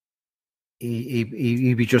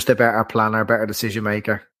he'd be just a better planner, better decision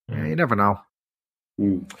maker. Yeah, you never know.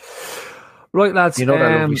 Right, lads. You know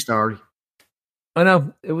that lovely story. I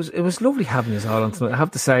know it was lovely having us all on tonight. I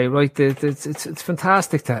have to say, right, it's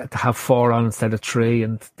fantastic to have 4 on instead of 3,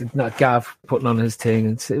 and not Gav putting on his thing.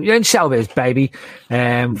 And you're in showbiz, baby,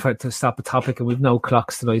 to stop the topic, and we've no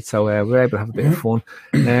clocks tonight, so we're able to have a bit of fun.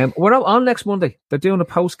 We're not on next Monday. They're doing a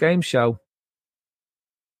post game show.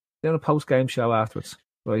 Afterwards,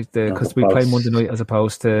 right? Because we play Monday night as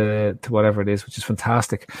opposed to whatever it is, which is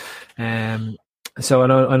fantastic. So I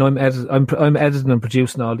know I'm editing and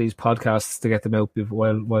producing all these podcasts to get them out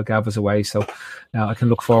while Gav is away. So now I can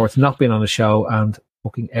look forward to not being on a show and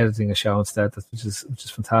editing a show instead, which is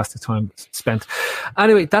fantastic time spent.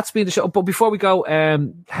 Anyway, that's been the show. But before we go,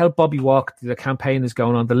 help Bobby walk. The campaign is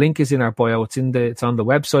going on. The link is in our bio. It's on the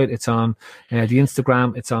website. It's on the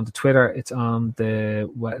Instagram. It's on the Twitter. It's on the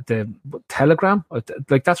Telegram.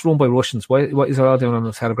 Like, that's run by Russians. What is all doing on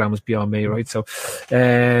the Telegram is beyond me, right? So,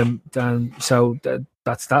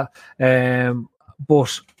 that's that.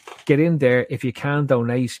 But get in there if you can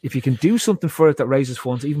donate. If you can do something for it that raises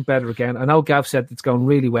funds, even better again. I know Gav said it's going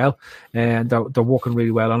really well, and they're working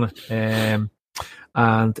really well on it.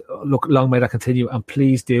 And look, long may that continue. And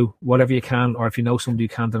please do whatever you can, or if you know somebody who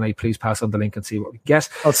can donate, please pass on the link and see what we get.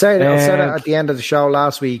 I'll say that at the end of the show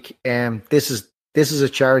last week. This is a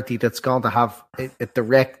charity that's going to have a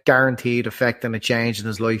direct, guaranteed effect and a change in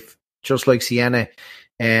his life, just like Sienna.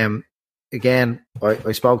 Again,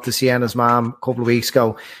 I spoke to Sienna's mom a couple of weeks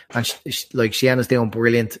ago, and Sienna's doing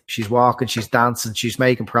brilliant. She's walking, she's dancing, she's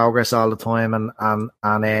making progress all the time, and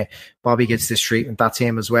Bobby gets this treatment. That's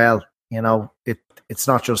him as well. You know, it's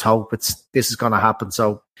not just hope. This is going to happen.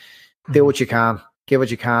 So do what you can, give what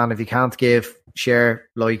you can. If you can't give, share,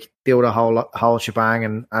 do the whole shebang,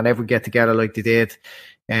 and everyone get together like they did,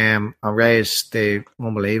 and raise the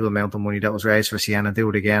unbelievable amount of money that was raised for Sienna. Do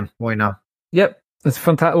it again. Why not? Yep. It's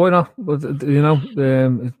fantastic. Why not? You know,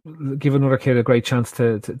 give another kid a great chance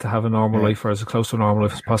to have a normal life, or as close to a normal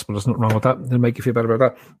life as possible. There's nothing wrong with that. It'll make you feel better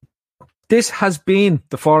about that. This has been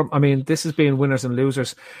the forum. I mean, this has been Winners and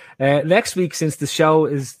Losers. Next week, since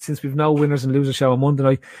we've no Winners and Losers show on Monday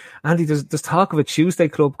night, Andy, there's talk of a Tuesday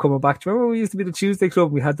club coming back. Do you remember when we used to be the Tuesday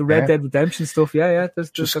club? We had the Red Dead Redemption stuff. Yeah.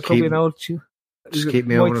 There's just an old. Just keep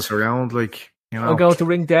moving us around, you know. I'll go to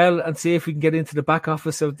Ringdale and see if we can get into the back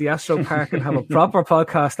office of the Astro Park and have a proper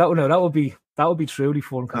podcast. That would be truly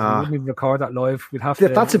fun, because we wouldn't even record that live. We'd have to.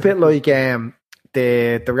 That's a bit like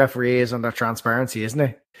the referees and their transparency, isn't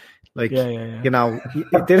it? Like, you know,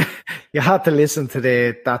 you had to listen to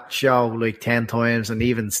that show like 10 times, and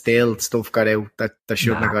even still stuff got out that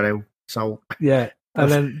shouldn't have got out. So yeah.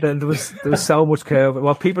 And then there was so much curve.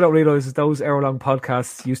 What people don't realise is those hour-long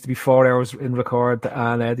podcasts used to be 4 hours in record,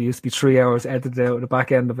 and there used to be 3 hours edited out at the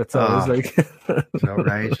back end of it. So it was like it's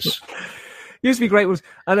outrageous. Used to be great ones,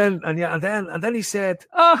 and then he said,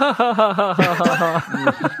 "Ah ha ha ha ha ha ha."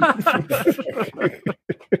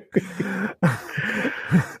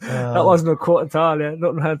 That wasn't a cut at all. Yeah,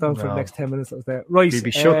 nothing had done for the next 10 minutes. I was there. Right, you'd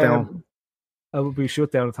be shut down. I would be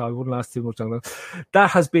shut down at all. It wouldn't last too much longer.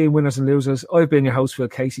 That has been Winners and Losers. I've been your host, Phil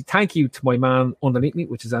Casey. Thank you to my man underneath me,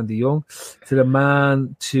 which is Andy Young. To the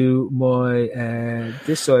man to my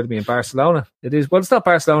this side of me in Barcelona. It is, well, it's not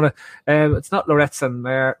Barcelona. It's not Lloret San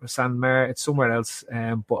Mer. It's somewhere else.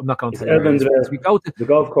 But I'm not going to tell you. We go to the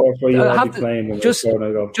golf course where you'll be playing. I'm just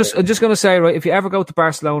going to say, right, if you ever go to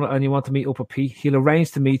Barcelona and you want to meet up with Pete, he'll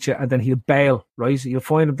arrange to meet you, and then he'll bail, right? You'll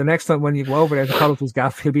find him the next time when you go over there to call up his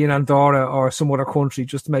gaff. He'll be in Andorra or some other country,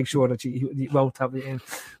 just to make sure that you won't have it in,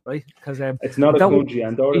 right? Because it's not a country.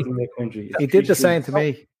 Andorra isn't a country. He did the same to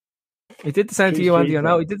me. He did the same to you, Andy. I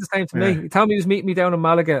know he did the same to me. He told me he was meeting me down in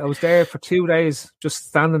Malaga. I was there for 2 days, just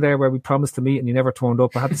standing there where we promised to meet, and he never turned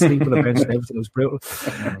up. I had to sleep on the bench and everything. It was brutal.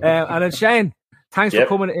 And then Shane, thanks for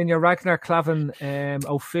coming in your Ragnar Klavan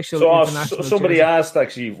official international. Somebody jersey. asked,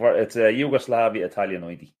 actually, it's Yugoslavia Italian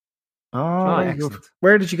 90. Oh,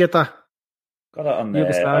 where did you get that? Got it on the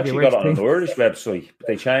Irish website. But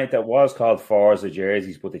they changed. That was called Forza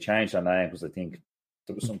Jerseys, but they changed their name because I think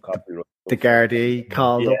there was some copyright The Gardaí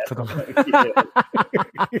called up to them.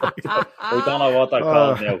 We don't know what they're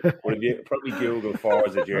called now. But if you probably Google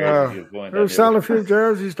Forza jerseys, you'll find There's selling a few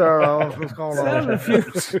jerseys there. What's going on? Selling a few.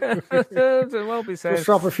 It won't be said. Just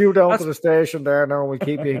drop a few down to the station there now. We'll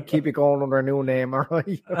keep you going under a new name, all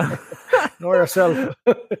right? Know yourself.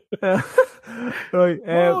 Right.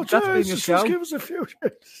 That's been your show. Just give us a few.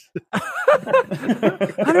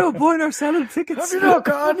 I know, boy, they're selling tickets. Have you not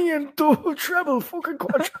got any in double, treble, fucking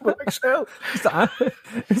quadruple XL?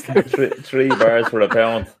 Three bars for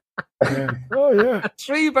 £1. Yeah. Oh yeah,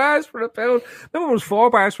 3 bars for £1. Remember, it was 4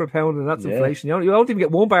 bars for £1, and that's inflation. You don't even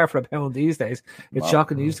get 1 bar for £1 these days. It's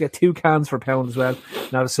shocking. You used to get 2 cans for £1 as well.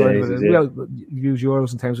 Now the side of it, we use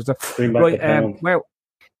euros in terms of stuff. Right, well,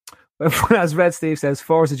 as Red Steve says,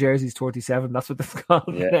 Forza jerseys 37. That's what they've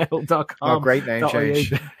called now.com. Oh, great name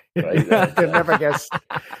change. They'll never guess.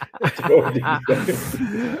 That's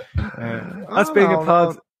being a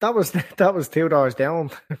pod. That was $2 down.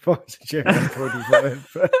 Forza jersey 35.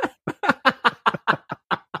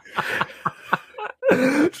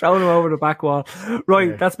 Throwing him over the back wall.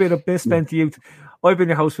 Right, that's been a misspent youth. I've been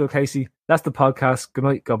your host, Phil Casey. That's the podcast. Good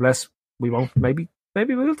night. God bless. We won't. Maybe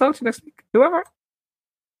we'll talk to you next week. Whoever.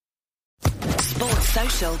 Sports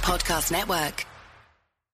Social Podcast Network.